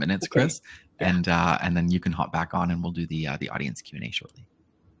couple minutes, Okay. Chris, Yeah. and then you can hop back on and we'll do the audience Q&A shortly.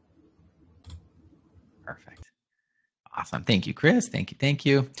 Perfect. Awesome. Thank you, Chris. Thank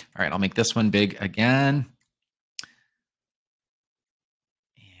you. All right, I'll make this one big again.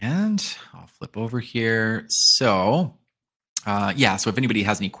 And I'll flip over here. So yeah, so if anybody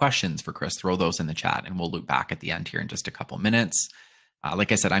has any questions for Chris, throw those in the chat and we'll loop back at the end here in just a couple minutes.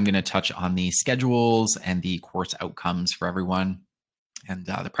 Like I said, I'm going to touch on the schedules and the course outcomes for everyone and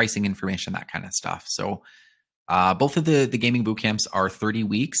the pricing information, that kind of stuff. So both of the gaming boot camps are 30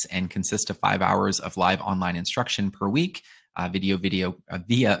 weeks and consist of 5 hours of live online instruction per week, via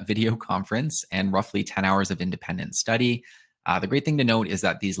video conference, and roughly 10 hours of independent study. The great thing to note is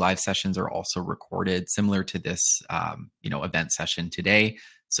that these live sessions are also recorded, similar to this event session today.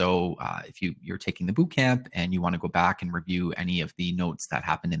 So if you're taking the boot camp and you want to go back and review any of the notes that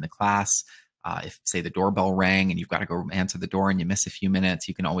happened in the class, if say the doorbell rang and you've got to go answer the door and you miss a few minutes,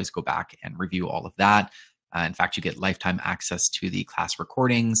 you can always go back and review all of that. In fact, you get lifetime access to the class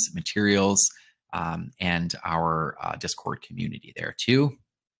recordings, materials, and our Discord community there too.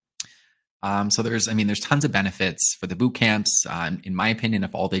 So there's tons of benefits for the boot camps. In my opinion,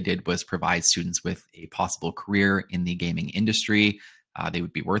 if all they did was provide students with a possible career in the gaming industry, they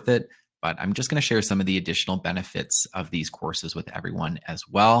would be worth it. But I'm just going to share some of the additional benefits of these courses with everyone as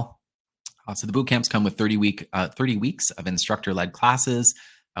well. So the boot camps come with 30 weeks of instructor-led classes,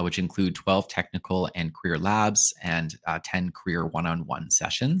 which include 12 technical and career labs and 10 career one-on-one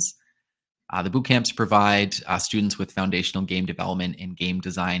sessions. The boot camps provide students with foundational game development and game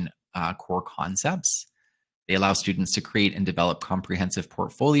design core concepts. They allow students to create and develop comprehensive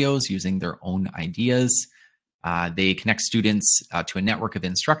portfolios using their own ideas. They connect students to a network of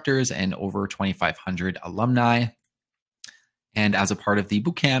instructors and over 2,500 alumni. And as a part of the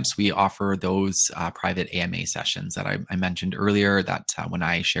boot camps, we offer those private AMA sessions that I mentioned earlier that when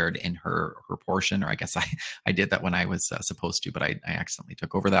I shared in her portion, or I guess I did that when I was supposed to, but I accidentally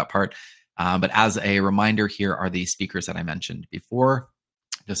took over that part. But as a reminder, here are the speakers that I mentioned before,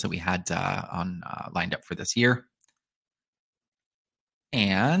 just that we had lined up for this year.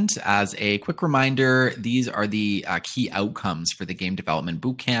 And as a quick reminder, these are the key outcomes for the Game Development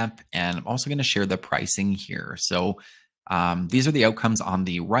Bootcamp. And I'm also going to share the pricing here. So these are the outcomes on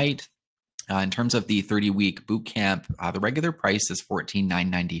the right. In terms of the 30-week bootcamp, the regular price is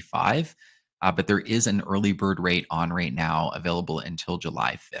 $14,995, but there is an early bird rate on right now available until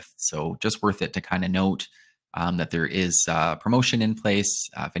July 5th. So just worth it to kind of note that there is a promotion in place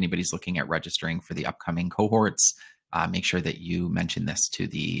if anybody's looking at registering for the upcoming cohorts. make sure that you mention this to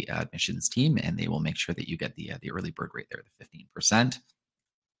the admissions team, and they will make sure that you get the early bird rate there, the 15%.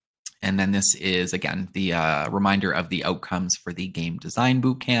 And then this is, again, the reminder of the outcomes for the game design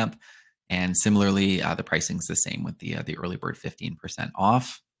bootcamp. And similarly, the pricing's the same with the early bird 15%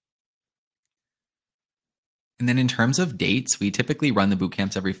 off. And then in terms of dates, we typically run the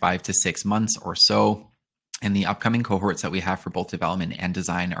bootcamps every 5 to 6 months or so. And the upcoming cohorts that we have for both development and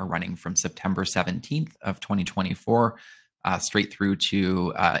design are running from September 17th of 2024 straight through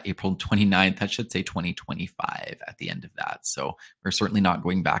to April 29th, I should say 2025 at the end of that. So we're certainly not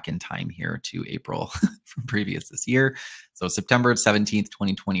going back in time here to April from previous this year. So September 17th,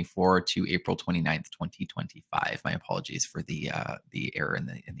 2024 to April 29th, 2025. My apologies for the error in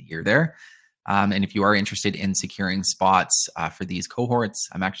the year there. And if you are interested in securing spots for these cohorts,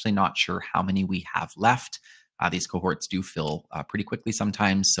 I'm actually not sure how many we have left. These cohorts do fill pretty quickly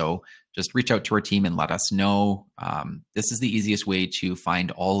sometimes. So just reach out to our team and let us know. This is the easiest way to find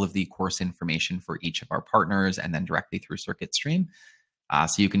all of the course information for each of our partners and then directly through CircuitStream.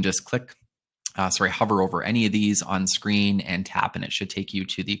 So you can just hover over any of these on screen and tap, and it should take you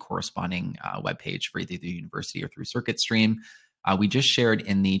to the corresponding webpage for either the university or through CircuitStream. We just shared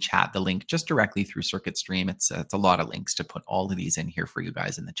in the chat the link just directly through CircuitStream. It's a lot of links to put all of these in here for you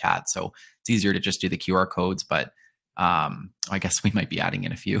guys in the chat. So it's easier to just do the QR codes, but I guess we might be adding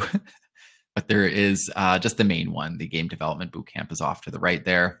in a few. But there is just the main one. The game development bootcamp is off to the right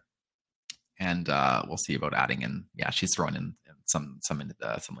there. And we'll see about adding in. Yeah, she's throwing in some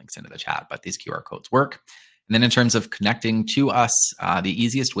links into the chat, but these QR codes work. And then in terms of connecting to us, the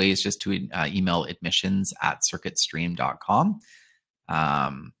easiest way is just to email admissions@circuitstream.com.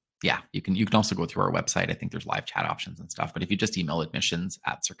 Yeah, you can also go through our website. I think there's live chat options and stuff, but if you just email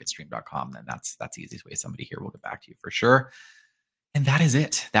admissions@circuitstream.com, then that's the easiest way. Somebody here will get back to you for sure. And that is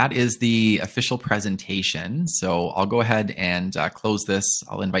it. That is the official presentation. So I'll go ahead and close this.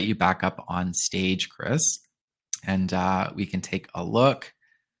 I'll invite you back up on stage, Chris, and we can take a look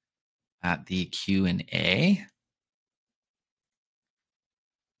at the Q&A.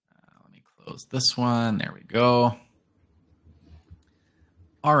 Let me close this one. There we go.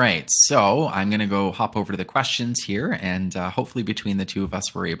 All right, so I'm going to go hop over to the questions here, and hopefully between the two of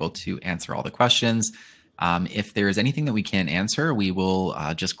us, we're able to answer all the questions. If there is anything that we can't answer, we will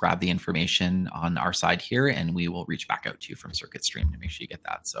just grab the information on our side here, and we will reach back out to you from CircuitStream to make sure you get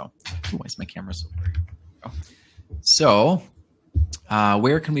that. So, why is my camera so blurry? So,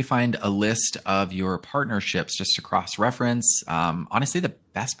 where can we find a list of your partnerships just to cross-reference? Honestly, the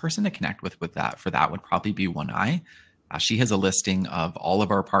best person to connect with that would probably be One Eye. She has a listing of all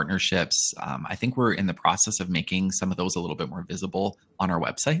of our partnerships. I think we're in the process of making some of those a little bit more visible on our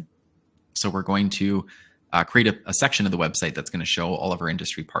website. So we're going to create a section of the website that's going to show all of our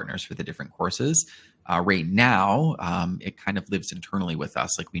industry partners for the different courses. Right now, it kind of lives internally with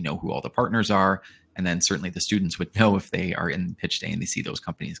us. Like, we know who all the partners are, and then certainly the students would know if they are in pitch day and they see those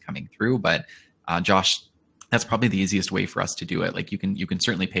companies coming through. But Josh, that's probably the easiest way for us to do it. Like, you can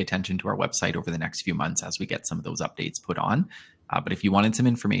certainly pay attention to our website over the next few months as we get some of those updates put on. But if you wanted some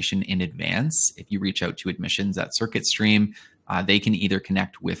information in advance, if you reach out to admissions at CircuitStream, they can either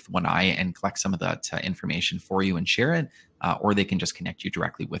connect with One Eye and collect some of that information for you and share it, or they can just connect you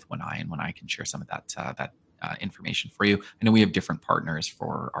directly with One Eye, and One Eye can share some of that information for you. I know we have different partners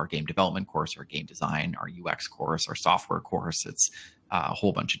for our game development course, our game design, our UX course, our software course. It's a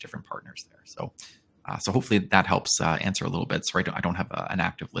whole bunch of different partners there. So hopefully that helps answer a little bit. So I don't have an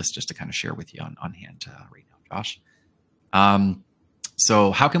active list just to kind of share with you on hand right now, Josh.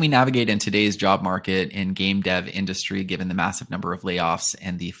 So how can we navigate in today's job market in game dev industry, given the massive number of layoffs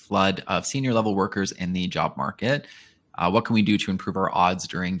and the flood of senior level workers in the job market? What can we do to improve our odds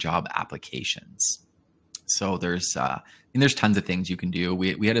during job applications? So there's tons of things you can do.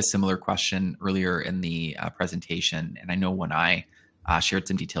 We had a similar question earlier in the presentation, and I know when I shared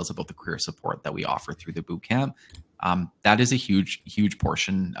some details about the career support that we offer through the bootcamp. That is a huge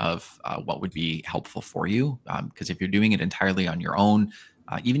portion of what would be helpful for you. Because if you're doing it entirely on your own,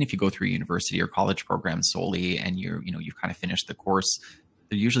 even if you go through a university or college program solely and you've kind of finished the course,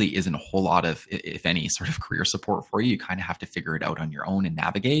 there usually isn't a whole lot of, if any, sort of career support for you. You kind of have to figure it out on your own and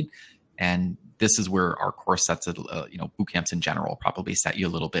navigate. And this is where our course sets, bootcamps in general probably set you a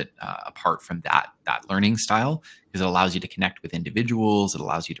little bit apart from that learning style, because it allows you to connect with individuals. It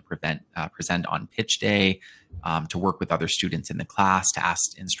allows you to present on pitch day, to work with other students in the class, to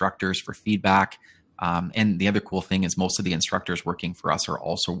ask instructors for feedback. And the other cool thing is most of the instructors working for us are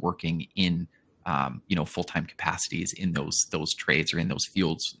also working in full-time capacities in those trades or in those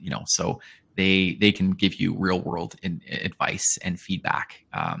fields. So they can give you real world advice and feedback.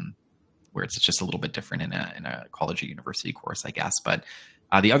 where it's just a little bit different in a college or university course, I guess. But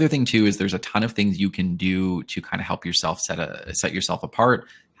the other thing too is there's a ton of things you can do to kind of help yourself set yourself apart.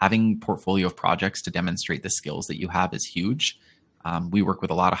 Having portfolio of projects to demonstrate the skills that you have is huge. We work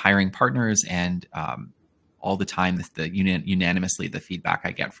with a lot of hiring partners, and all the time, unanimously, the feedback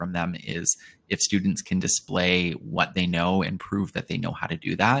I get from them is if students can display what they know and prove that they know how to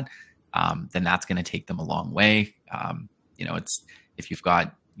do that, then that's going to take them a long way. It's if you've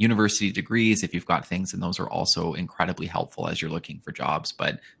got university degrees, if you've got things, and those are also incredibly helpful as you're looking for jobs.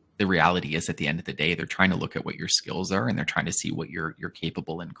 But the reality is, at the end of the day, they're trying to look at what your skills are, and they're trying to see what you're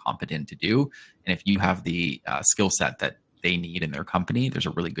capable and competent to do. And if you have the skill set that they need in their company, there's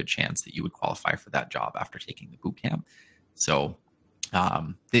a really good chance that you would qualify for that job after taking the boot camp. So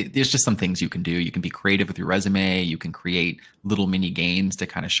there's just some things you can do. You can be creative with your resume. You can create little mini games to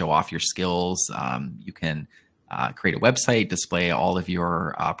kind of show off your skills. You can create a website, display all of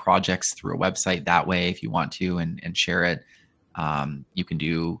your projects through a website that way if you want to, and share it. You can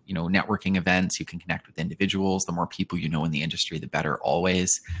do, networking events. You can connect with individuals. The more people you know in the industry, the better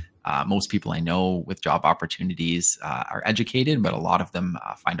always. Most people I know with job opportunities are educated, but a lot of them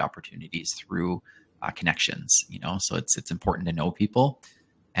find opportunities through connections, so it's important to know people.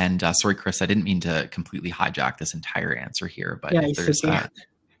 And sorry, Chris, I didn't mean to completely hijack this entire answer here, but Yeah,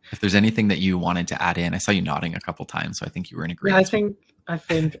 if there's anything that you wanted to add in, I saw you nodding a couple times, so I think you were in agreement. Yeah, I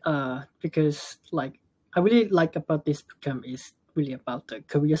think because I really like about this program is really about the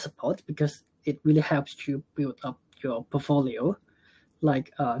career support, because it really helps you build up your portfolio.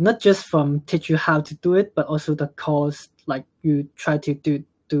 Not just from teach you how to do it, but also the course. You try to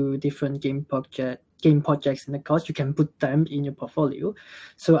do different game projects in the course, you can put them in your portfolio.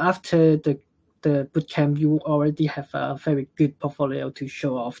 So after the bootcamp, you already have a very good portfolio to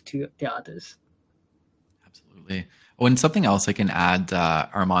show off to the others. Absolutely. Oh, and something else I can add,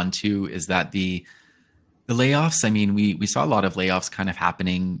 Armand, too, is that the layoffs, I mean, we saw a lot of layoffs kind of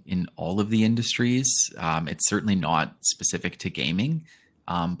happening in all of the industries. It's certainly not specific to gaming,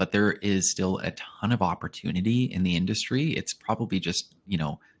 but there is still a ton of opportunity in the industry. It's probably just,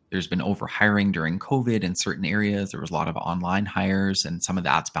 there's been over hiring during COVID in certain areas. There was a lot of online hires, and some of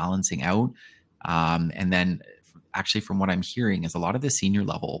that's balancing out. And then actually, from what I'm hearing, is a lot of the senior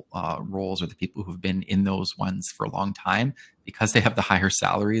level roles, or the people who've been in those ones for a long time, because they have the higher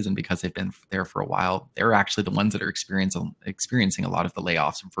salaries and because they've been there for a while, they're actually the ones that are experiencing a lot of the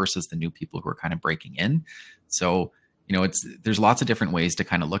layoffs versus the new people who are kind of breaking in. So, there's lots of different ways to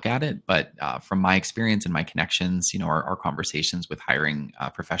kind of look at it, but from my experience and my connections, our conversations with hiring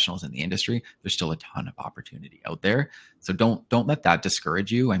professionals in the industry, there's still a ton of opportunity out there. So don't let that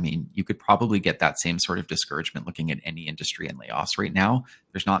discourage you. I mean, you could probably get that same sort of discouragement looking at any industry and layoffs right now.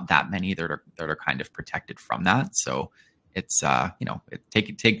 There's not that many that are kind of protected from that. So it's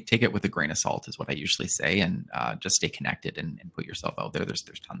take it with a grain of salt is what I usually say, and just stay connected and put yourself out there. There's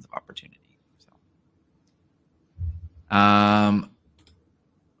tons of opportunity.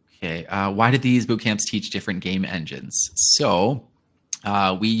 Okay. Why did these bootcamps teach different game engines? So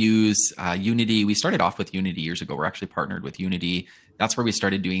we use Unity. We started off with Unity years ago. We're actually partnered with Unity. That's where we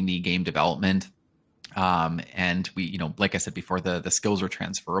started doing the game development. And we, like I said before, the skills are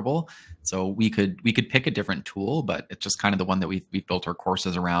transferable. So we could pick a different tool, but it's just kind of the one that we've built our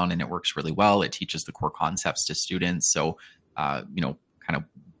courses around, and it works really well. It teaches the core concepts to students. So, kind of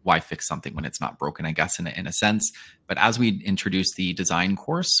why fix something when it's not broken, I guess, in a sense. But as we introduced the design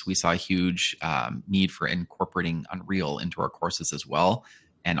course, we saw a huge need for incorporating Unreal into our courses as well.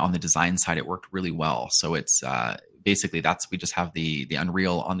 And on the design side, it worked really well. So it's basically we just have the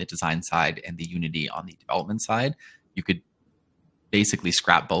Unreal on the design side and the Unity on the development side. You could basically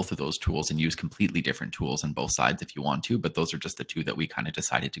scrap both of those tools and use completely different tools on both sides if you want to, but those are just the two that we kind of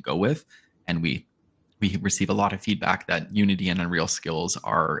decided to go with. And we receive a lot of feedback that Unity and Unreal skills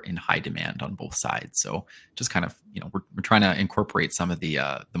are in high demand on both sides. So just kind of, we're trying to incorporate some of the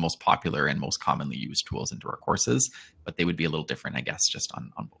most popular and most commonly used tools into our courses, but they would be a little different, I guess, just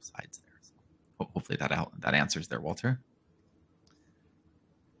on both sides there. So hopefully that answers there, Walter.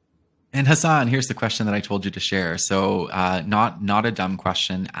 And Hassan, here's the question that I told you to share. So not a dumb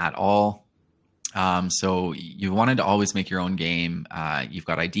question at all. So you wanted to always make your own game. You've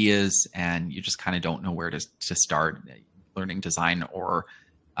got ideas and you just kind of don't know where to start learning design or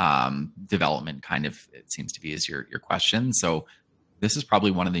development, kind of, it seems to be, is your question. So this is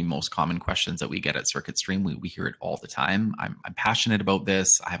probably one of the most common questions that we get at Circuit Stream. We hear it all the time. I'm passionate about this.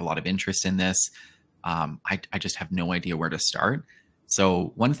 I have a lot of interest in this. I just have no idea where to start.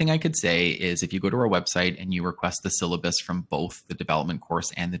 So one thing I could say is if you go to our website and you request the syllabus from both the development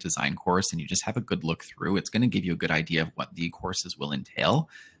course and the design course, and you just have a good look through, it's going to give you a good idea of what the courses will entail.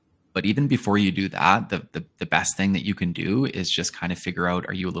 But even before you do that, the best thing that you can do is just kind of figure out,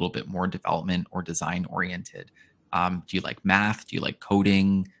 are you a little bit more development or design oriented? Do you like math? Do you like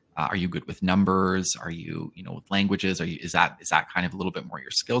coding? Are you good with numbers? Are you, with languages? Is that kind of a little bit more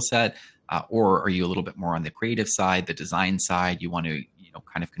your skill set? Or are you a little bit more on the creative side, the design side? You want to,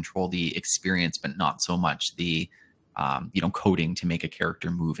 kind of control the experience, but not so much the, coding to make a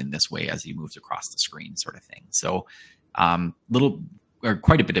character move in this way as he moves across the screen, sort of thing. So, little or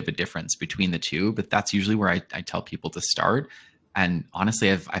quite a bit of a difference between the two, but that's usually where I tell people to start. And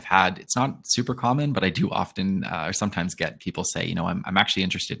honestly, I've had, it's not super common, but I do often or sometimes get people say, I'm actually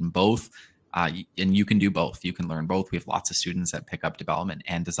interested in both. And you can do both. You can learn both. We have lots of students that pick up development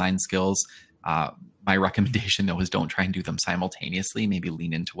and design skills. My recommendation though is don't try and do them simultaneously. Maybe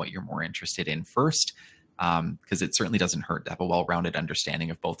lean into what you're more interested in first, because it certainly doesn't hurt to have a well-rounded understanding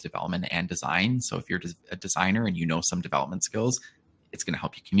of both development and design. So if you're a designer and you know some development skills, it's going to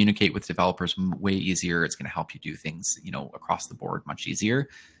help you communicate with developers way easier. It's going to help you do things, across the board much easier.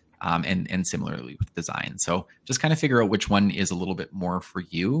 And similarly with design. So just kind of figure out which one is a little bit more for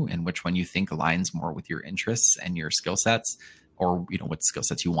you and which one you think aligns more with your interests and your skill sets, or, what skill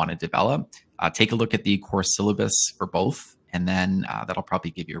sets you want to develop. Take a look at the course syllabus for both, and then that'll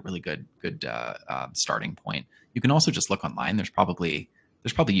probably give you a really good starting point. You can also just look online. There's probably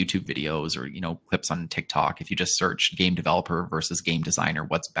YouTube videos or, clips on TikTok. If you just search game developer versus game designer,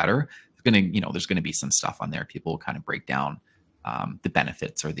 what's better? There's going to be some stuff on there. People will kind of break down the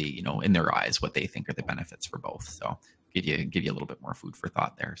benefits, or the, in their eyes, what they think are the benefits for both. So give you a little bit more food for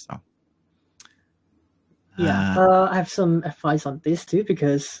thought there. So. Yeah, I have some advice on this too,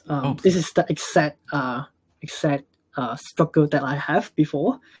 because this is the exact struggle that I have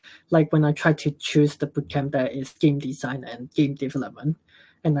before. Like when I try to choose the bootcamp that is game design and game development.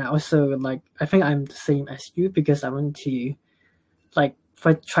 And I also I think I'm the same as you, because I want to if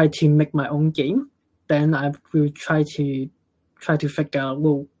I try to make my own game, then I will try to figure out,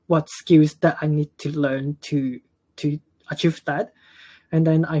 well, what skills that I need to learn to achieve that. And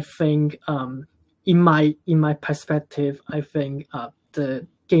then I think in my perspective, I think the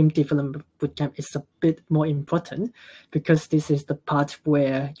game development bootcamp is a bit more important, because this is the part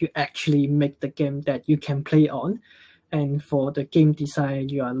where you actually make the game that you can play on. And for the game design,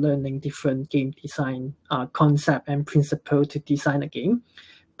 you are learning different game design concept and principle to design a game,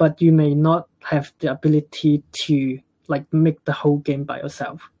 but you may not have the ability to make the whole game by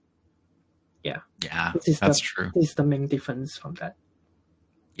yourself. Yeah, that's true. This is the main difference from that.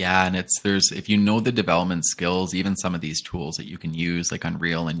 Yeah, and if you know the development skills, even some of these tools that you can use like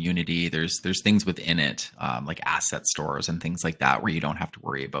Unreal and Unity, there's things within it, like asset stores and things like that, where you don't have to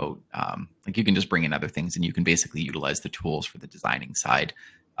worry about, you can just bring in other things and you can basically utilize the tools for the designing side,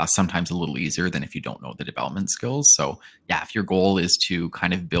 sometimes a little easier than if you don't know the development skills. So yeah, if your goal is to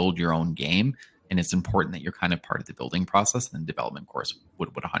kind of build your own game, and it's important that you're kind of part of the building process, then development course would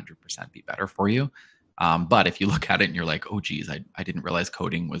 100% be better for you. But if you look at it and you're like, oh, geez, I didn't realize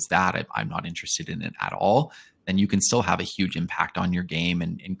coding was that, I'm not interested in it at all, then you can still have a huge impact on your game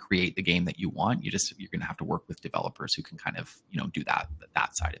and create the game that you want. You're going to have to work with developers who can kind of, do that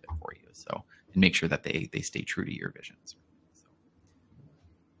side of it for you. So, and make sure that they stay true to your visions.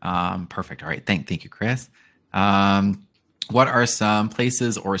 So, perfect. All right. Thank you, Chris. What are some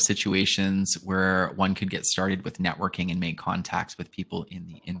places or situations where one could get started with networking and make contacts with people in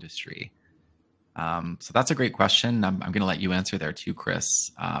the industry? So that's a great question. I'm going to let you answer there too, Chris.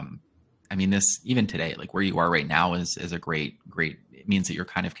 I mean, even today, like where you are right now is a great, it means that you're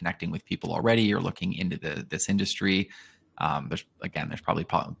kind of connecting with people already. You're looking into this industry. There's probably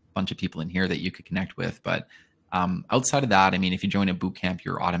a bunch of people in here that you could connect with, but outside of that, I mean, if you join a bootcamp,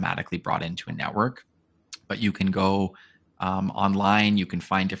 you're automatically brought into a network, but you can go online, you can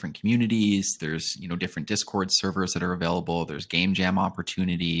find different communities. There's, different Discord servers that are available. There's game jam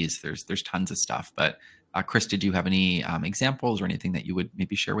opportunities. There's tons of stuff. But Chris, did you have any examples or anything that you would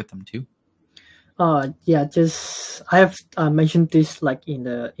maybe share with them too? Yeah, just I have mentioned this in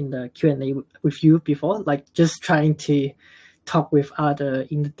the Q&A with you before, just trying to talk with other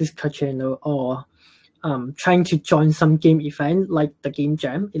in the Discord channel, or trying to join some game event like the game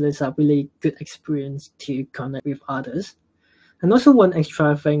jam. It is a really good experience to connect with others. And also one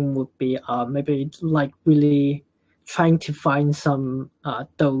extra thing would be maybe really trying to find some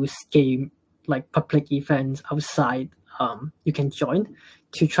those game public events outside you can join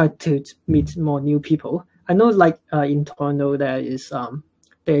to try to meet more new people. I know in Toronto there's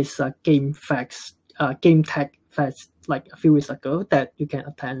a game tech fest a few weeks ago that you can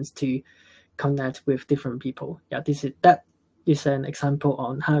attend to connect with different people. Yeah, that is an example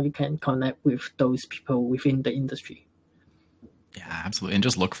on how you can connect with those people within the industry. Yeah, absolutely. And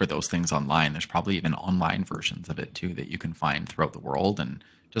just look for those things online. There's probably even online versions of it too that you can find throughout the world, and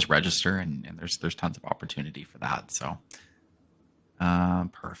just register, and there's tons of opportunity for that. So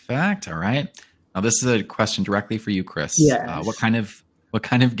perfect. All right. Now this is a question directly for you, Chris. Yes. What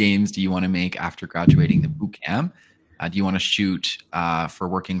kind of games do you want to make after graduating the boot camp? Do you want to shoot for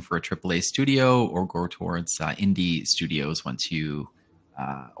working for a AAA studio, or go towards indie studios once you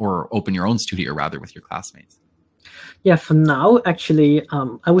or open your own studio rather with your classmates? Yeah, for now, actually,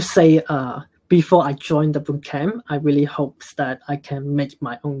 I would say before I join the bootcamp, I really hope that I can make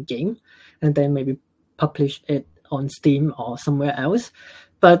my own game and then maybe publish it on Steam or somewhere else.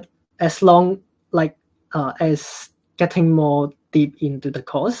 But as long as getting more deep into the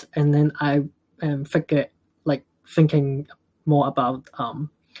course, and then I thinking more about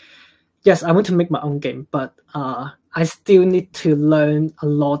yes, I want to make my own game, but I still need to learn a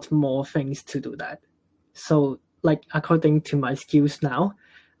lot more things to do that. So according to my skills now,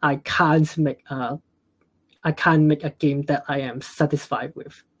 I can't make a game that I am satisfied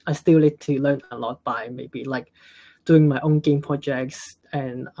with. I still need to learn a lot by maybe doing my own game projects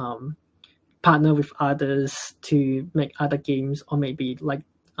and partner with others to make other games, or maybe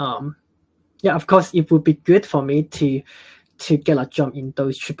yeah, of course it would be good for me to get a job in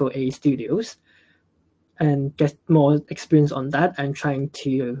those AAA studios and get more experience on that, and trying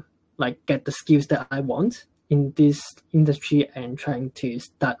to get the skills that I want in this industry, and trying to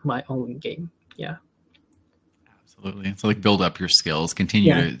start my own game. Yeah. Absolutely. So build up your skills,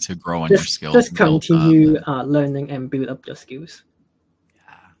 continue Yeah. to grow on your Just skills. And build continue them. learning and build up your skills.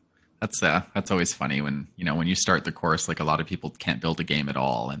 That's always funny when you start the course, a lot of people can't build a game at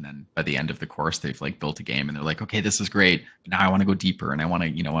all, and then by the end of the course they've built a game and they're like, okay, this is great, but now I want to go deeper, and I want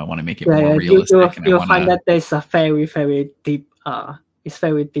to make it more realistic. You'll find that there's a very, very deep it's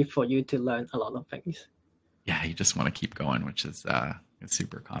very deep for you to learn a lot of things. Yeah, you just want to keep going, which is it's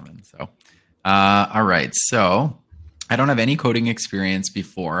super common. So all right, so I don't have any coding experience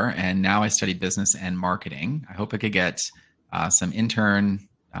before, and now I study business and marketing. I hope I could get some intern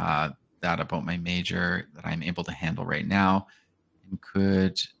that about my major that I'm able to handle right now, and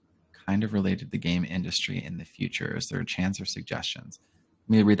could kind of relate to the game industry in the future. Is there a chance or suggestions?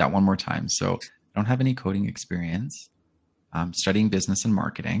 Let me read that one more time. So I don't have any coding experience. I'm studying business and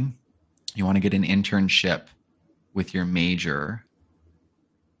marketing. You want to get an internship with your major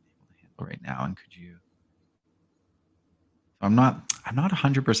right now, and could you? I'm not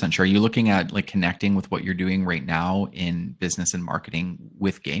 100% sure. Are you looking at connecting with what you're doing right now in business and marketing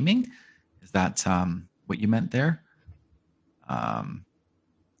with gaming? Is that what you meant there?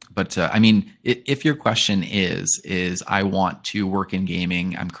 But I mean, if your question is I want to work in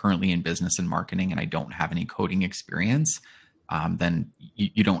gaming, I'm currently in business and marketing, and I don't have any coding experience, then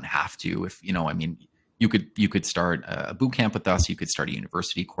you don't have to. If I mean, you could start a boot camp with us. You could start a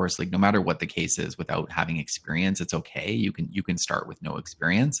university course. No matter what the case is, without having experience, it's okay. You can start with no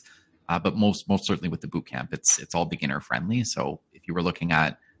experience. But most certainly with the boot camp, it's all beginner friendly. So if you were looking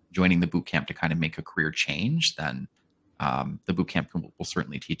at joining the boot camp to kind of make a career change, then the boot camp will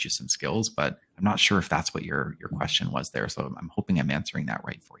certainly teach you some skills. But I'm not sure if that's what your question was there. So I'm hoping I'm answering that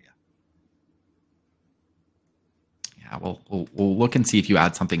right for you. Yeah, we'll look and see if you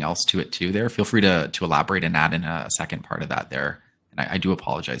add something else to it too there. Feel free to elaborate and add in a second part of that there. And I do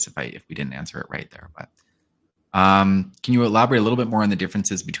apologize if we didn't answer it right there. But can you elaborate a little bit more on the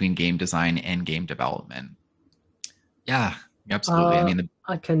differences between game design and game development? Yeah, absolutely. I mean,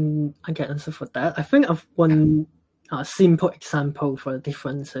 I can answer for that. I think of one simple example for the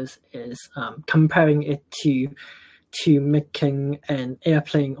differences is comparing it to making an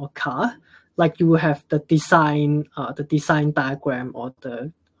airplane or car. You will have the design diagram, or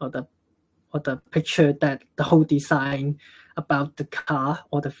the picture, that the whole design about the car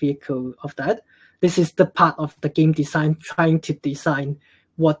or the vehicle of that. This is the part of the game design, trying to design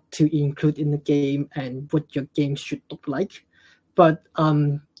what to include in the game and what your game should look like. But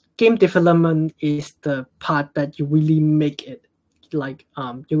game development is the part that you really make it. You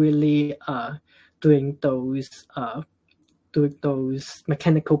really doing those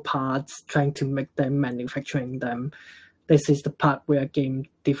mechanical parts, trying to make them, manufacturing them. This is the part where game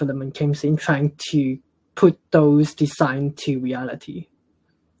development comes in, trying to put those designs to reality.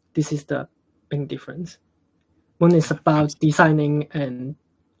 This is the big difference. One is about designing and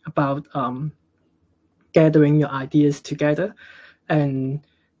about gathering your ideas together, and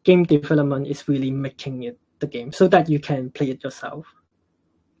game development is really making it the game so that you can play it yourself.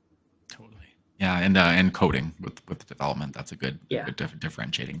 Yeah, and coding with the development, that's a good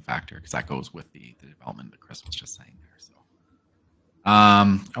differentiating factor, because that goes with the development that Chris was just saying there. So,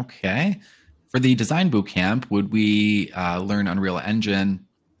 okay, For the design bootcamp, would we learn Unreal Engine?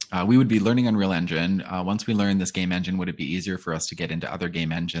 We would be learning Unreal Engine. Once we learn this game engine, would it be easier for us to get into other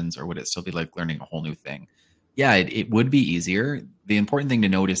game engines, or would it still be like learning a whole new thing? Yeah, it would be easier. The important thing to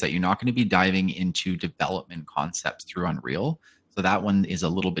note is that you're not going to be diving into development concepts through Unreal. So that one is a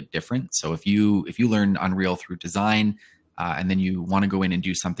little bit different. So if you learn Unreal through design, and then you want to go in and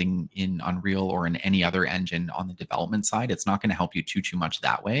do something in Unreal or in any other engine on the development side, it's not going to help you too much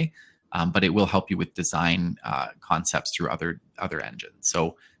that way, but it will help you with design concepts through other engines.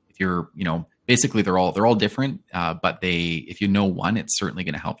 So if you're, basically they're all different, but if you know one, it's certainly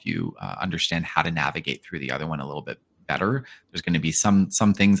going to help you understand how to navigate through the other one a little bit better. There's going to be some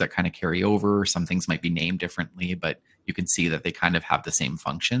things that kind of carry over. Some things might be named differently, but you can see that they kind of have the same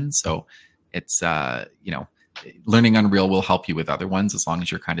function. So it's, learning Unreal will help you with other ones as long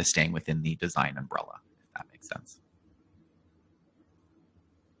as you're kind of staying within the design umbrella, if that makes sense.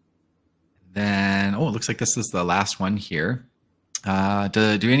 Then, it looks like this is the last one here. Do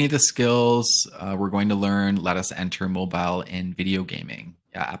any of the skills we're going to learn let us enter mobile in video gaming?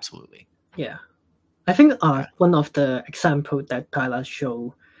 Yeah, absolutely. Yeah. I think one of the examples that Tyler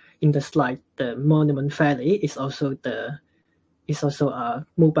showed in the slide, the Monument Valley, is also a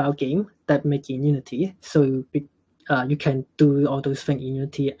mobile game that make in Unity. So you can do all those things in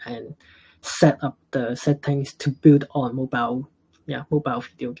Unity and set up the settings to build on mobile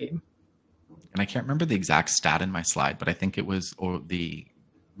video game. And I can't remember the exact stat in my slide, but I think it was the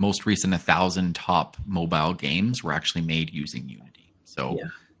most recent 1,000 top mobile games were actually made using Unity. So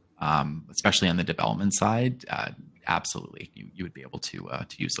especially on the development side, absolutely, you would be able to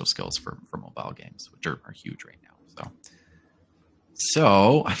use those skills for mobile games, which are huge right now.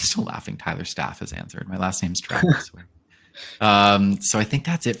 So I'm still laughing. Tyler Staff has answered. My last name's Travis. So I think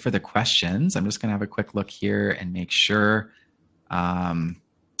that's it for the questions. I'm just going to have a quick look here and make sure.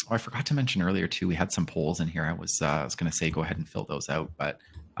 I forgot to mention earlier too, we had some polls in here. I was going to say, go ahead and fill those out. But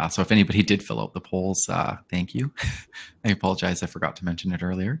so if anybody did fill out the polls, thank you. I apologize. I forgot to mention it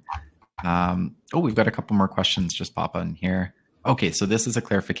earlier. We've got a couple more questions just pop in here. Okay, so this is a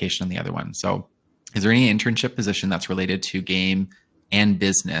clarification on the other one. So is there any internship position that's related to game and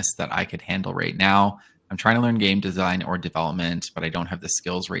business that I could handle right now? I'm trying to learn game design or development, but I don't have the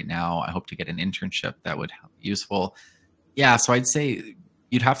skills right now. I hope to get an internship that would be useful. Yeah, so I'd say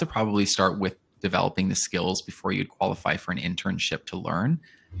you'd have to probably start with developing the skills before you'd qualify for an internship to learn.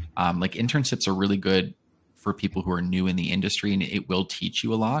 Like internships are really good for people who are new in the industry, and it will teach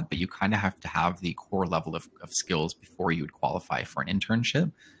you a lot, but you kind of have to have the core level of skills before you would qualify for an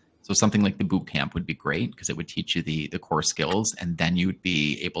internship. So something like the boot camp would be great because it would teach you the core skills, and then you would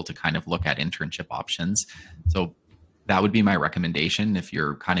be able to kind of look at internship options. So that would be my recommendation. If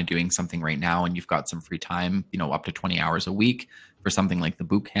you're kind of doing something right now and you've got some free time, up to 20 hours a week for something like the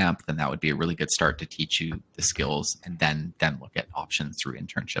boot camp, then that would be a really good start to teach you the skills, and then look at options through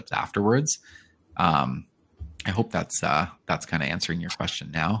internships afterwards. I hope that's kind of answering your question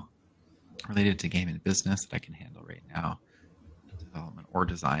now. Related to game and business that I can handle right now. Development or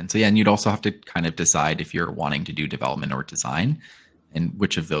design. So yeah, and you'd also have to kind of decide if you're wanting to do development or design, and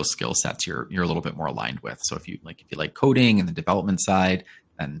which of those skill sets you're a little bit more aligned with. So if you like coding and the development side,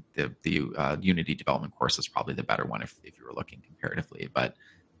 then the Unity development course is probably the better one if you were looking comparatively. But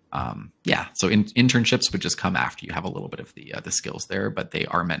so internships would just come after you have a little bit of the skills there, but they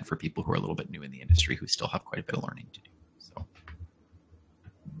are meant for people who are a little bit new in the industry who still have quite a bit of learning to do. So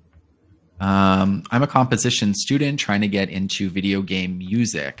I'm a composition student trying to get into video game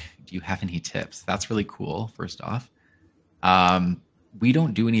music. Do you have any tips? That's really cool. First off, we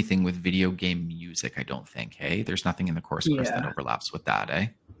don't do anything with video game music, I don't think. Hey, there's nothing in the course that overlaps with that, eh?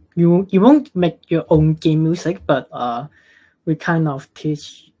 You won't make your own game music, but we kind of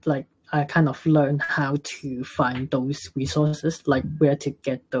teach, like I kind of learn how to find those resources, like where to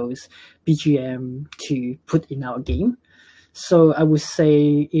get those BGM to put in our game. So I would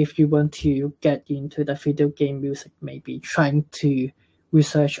say if you want to get into the video game music, maybe trying to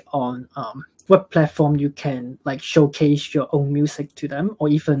research on what platform you can like showcase your own music to them, or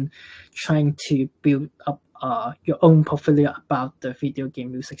even trying to build up your own portfolio about the video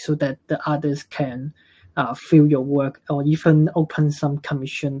game music so that the others can feel your work, or even open some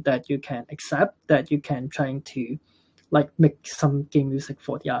commission that you can accept, that you can trying to like make some game music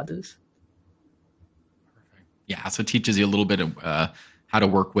for the others. Yeah, so it teaches you a little bit of how to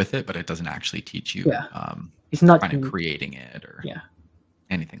work with it, but it doesn't actually teach you it's not kind of creating it or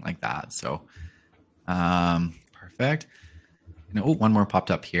anything like that. So perfect. One more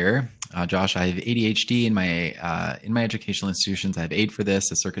popped up here. Josh, I have ADHD in my educational institutions. I have aid for this.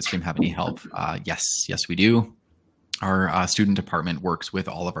 Does Circuit Stream have any help? Yes, we do. our student department works with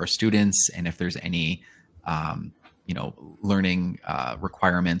all of our students, and if there's any learning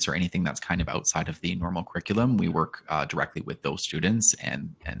requirements or anything that's kind of outside of the normal curriculum, we work directly with those students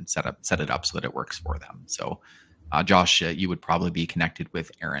and set it up so that it works for them. So Josh, you would probably be connected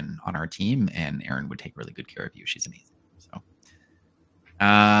with Erin on our team, and Erin would take really good care of you. She's amazing.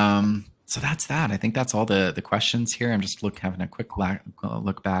 So that's that. I think that's all the questions here. I'm just having a quick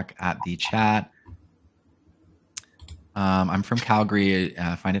look back at the chat. I'm from Calgary.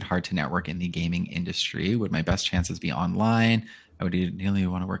 Find it hard to network in the gaming industry. Would my best chances be online? I would ideally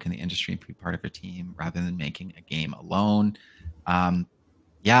want to work in the industry and be part of a team rather than making a game alone.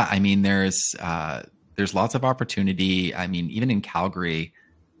 Yeah, I mean, there's lots of opportunity. I mean, even in Calgary,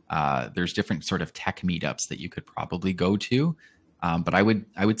 there's different sort of tech meetups that you could probably go to. But I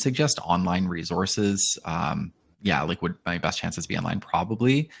would suggest online resources. Yeah, like would my best chances be online?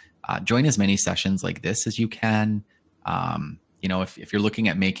 Probably. Join as many sessions like this as you can. If you're looking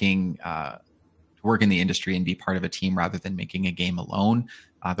at making work in the industry and be part of a team rather than making a game alone,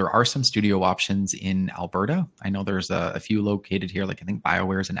 there are some studio options in Alberta. I know there's a few located here, like I think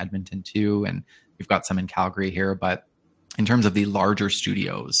BioWare's in Edmonton too, and we've got some in Calgary here. But in terms of the larger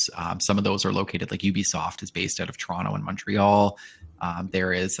studios, some of those are located, like Ubisoft is based out of Toronto and Montreal.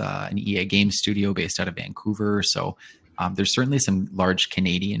 There is an EA Games studio based out of Vancouver. So there's certainly some large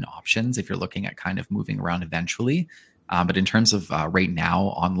Canadian options if you're looking at kind of moving around eventually. But in terms of right now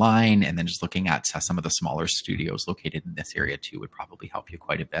online, and then just looking at some of the smaller studios located in this area too, would probably help you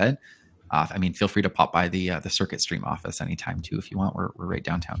quite a bit. I mean, feel free to pop by the Circuit Stream office anytime too if you want. We're right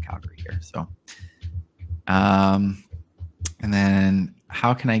downtown Calgary here. So, and then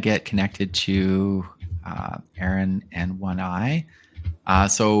how can I get connected to Erin and One Eye?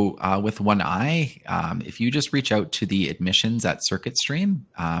 So with One Eye, if you just reach out to the admissions at Circuit Stream,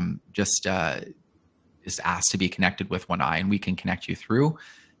 just ask to be connected with One Eye, and we can connect you through.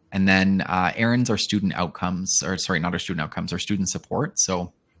 And then Erin's our student outcomes, or sorry, not our student outcomes, our student support.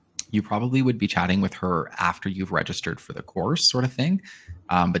 So you probably would be chatting with her after you've registered for the course, sort of thing.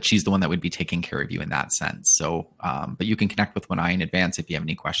 But she's the one that would be taking care of you in that sense. So, but you can connect with One Eye in advance if you have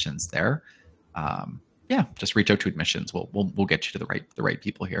any questions there. Yeah, just reach out to admissions. We'll get you to the right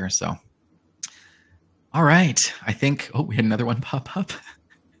people here. So, all right. I think we had another one pop up.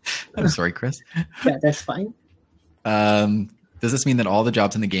 I'm sorry, Chris. Yeah, that's fine. Does this mean that all the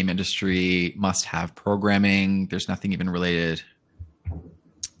jobs in the game industry must have programming? There's nothing even related.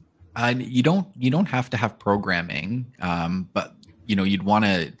 You don't have to have programming, but you'd want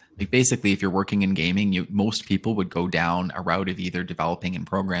to, like, basically if you're working in gaming, most people would go down a route of either developing and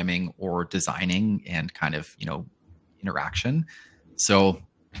programming or designing and kind of interaction. So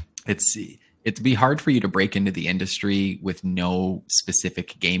it'd be hard for you to break into the industry with no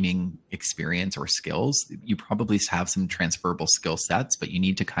specific gaming experience or skills. You probably have some transferable skill sets, but you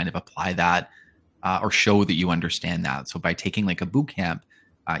need to kind of apply that or show that you understand that. So by taking like a boot camp,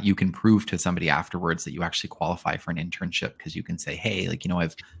 you can prove to somebody afterwards that you actually qualify for an internship, because you can say, hey, like,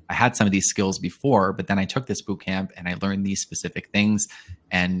 I had some of these skills before, but then I took this boot camp and I learned these specific things.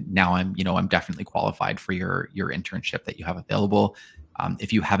 And now I'm definitely qualified for your internship that you have available.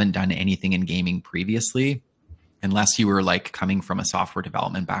 If you haven't done anything in gaming previously, unless you were like coming from a software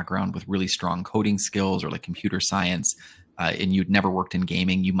development background with really strong coding skills or like computer science, and you'd never worked in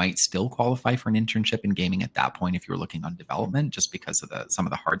gaming, you might still qualify for an internship in gaming at that point if you're looking on development, just because of some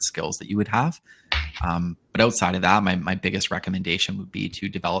of the hard skills that you would have. But outside of that, my biggest recommendation would be to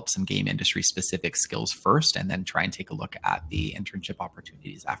develop some game industry specific skills first, and then try and take a look at the internship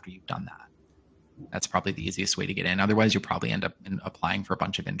opportunities after you've done that. That's probably the easiest way to get in. Otherwise, you'll probably end up applying for a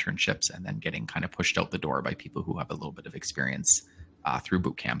bunch of internships and then getting kind of pushed out the door by people who have a little bit of experience through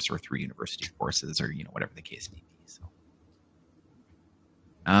boot camps or through university courses, or whatever the case may be. So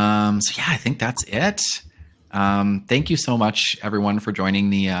yeah, I think that's it. Thank you so much, everyone, for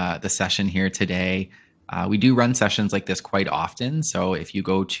joining the session here today. We do run sessions like this quite often. So if you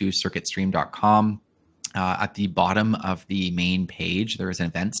go to circuitstream.com, at the bottom of the main page, there is an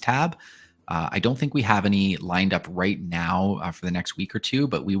events tab. I don't think we have any lined up right now for the next week or two,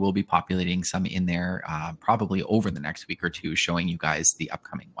 but we will be populating some in there probably over the next week or two, showing you guys the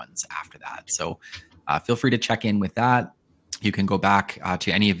upcoming ones after that. So feel free to check in with that. You can go back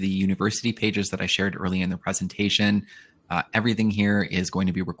to any of the university pages that I shared early in the presentation. Everything here is going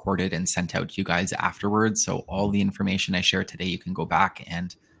to be recorded and sent out to you guys afterwards. So all the information I shared today, you can go back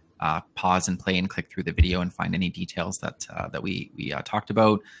and pause and play and click through the video and find any details that we talked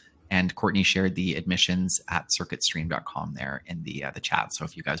about. And Courtney shared the admissions at circuitstream.com there in the chat. So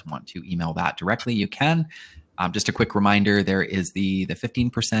if you guys want to email that directly, you can. Just a quick reminder, there is the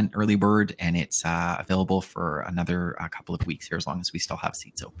 15% early bird, and it's available for another couple of weeks here as long as we still have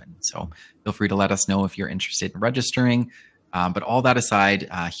seats open. So feel free to let us know if you're interested in registering. But all that aside,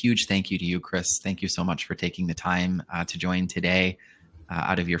 huge thank you to you, Chris. Thank you so much for taking the time to join today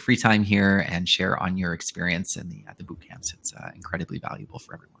out of your free time here and share on your experience in the boot camps. It's incredibly valuable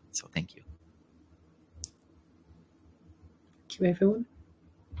for everyone. So thank you. Thank you, everyone.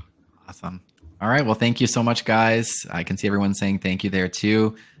 Awesome. All right. Well, thank you so much, guys. I can see everyone saying thank you there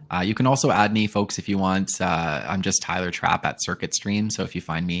too. You can also add me, folks, if you want. I'm just Tyler Trapp at Circuit Stream. So if you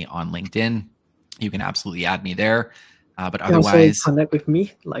find me on LinkedIn, you can absolutely add me there. But otherwise, connect with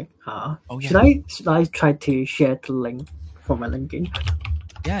me. Like, oh, yeah. should I try to share the link for my LinkedIn?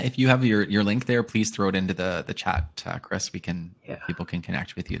 Yeah, if you have your link there, please throw it into the chat, Chris. We can people can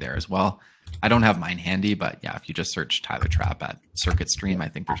connect with you there as well. I don't have mine handy, but yeah, if you just search Tyler Trapp at Circuit Stream, I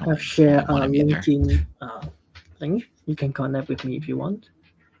think there's only one of you there. LinkedIn link. You can connect with me if you want.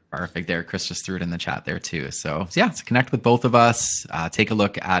 Perfect. There, Chris just threw it in the chat there too. So yeah, so connect with both of us. Take a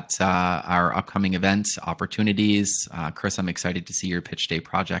look at our upcoming event opportunities. Chris, I'm excited to see your pitch day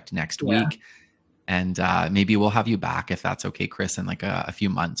project next week. And maybe we'll have you back, if that's okay, Chris, in like a few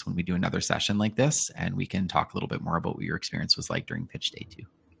months when we do another session like this, and we can talk a little bit more about what your experience was like during pitch day too.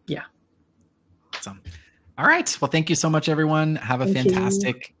 Yeah. Awesome. All right. Well, thank you so much, everyone. Have a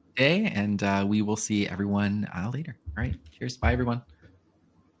fantastic day, and we will see everyone later. All right. Cheers. Bye, everyone.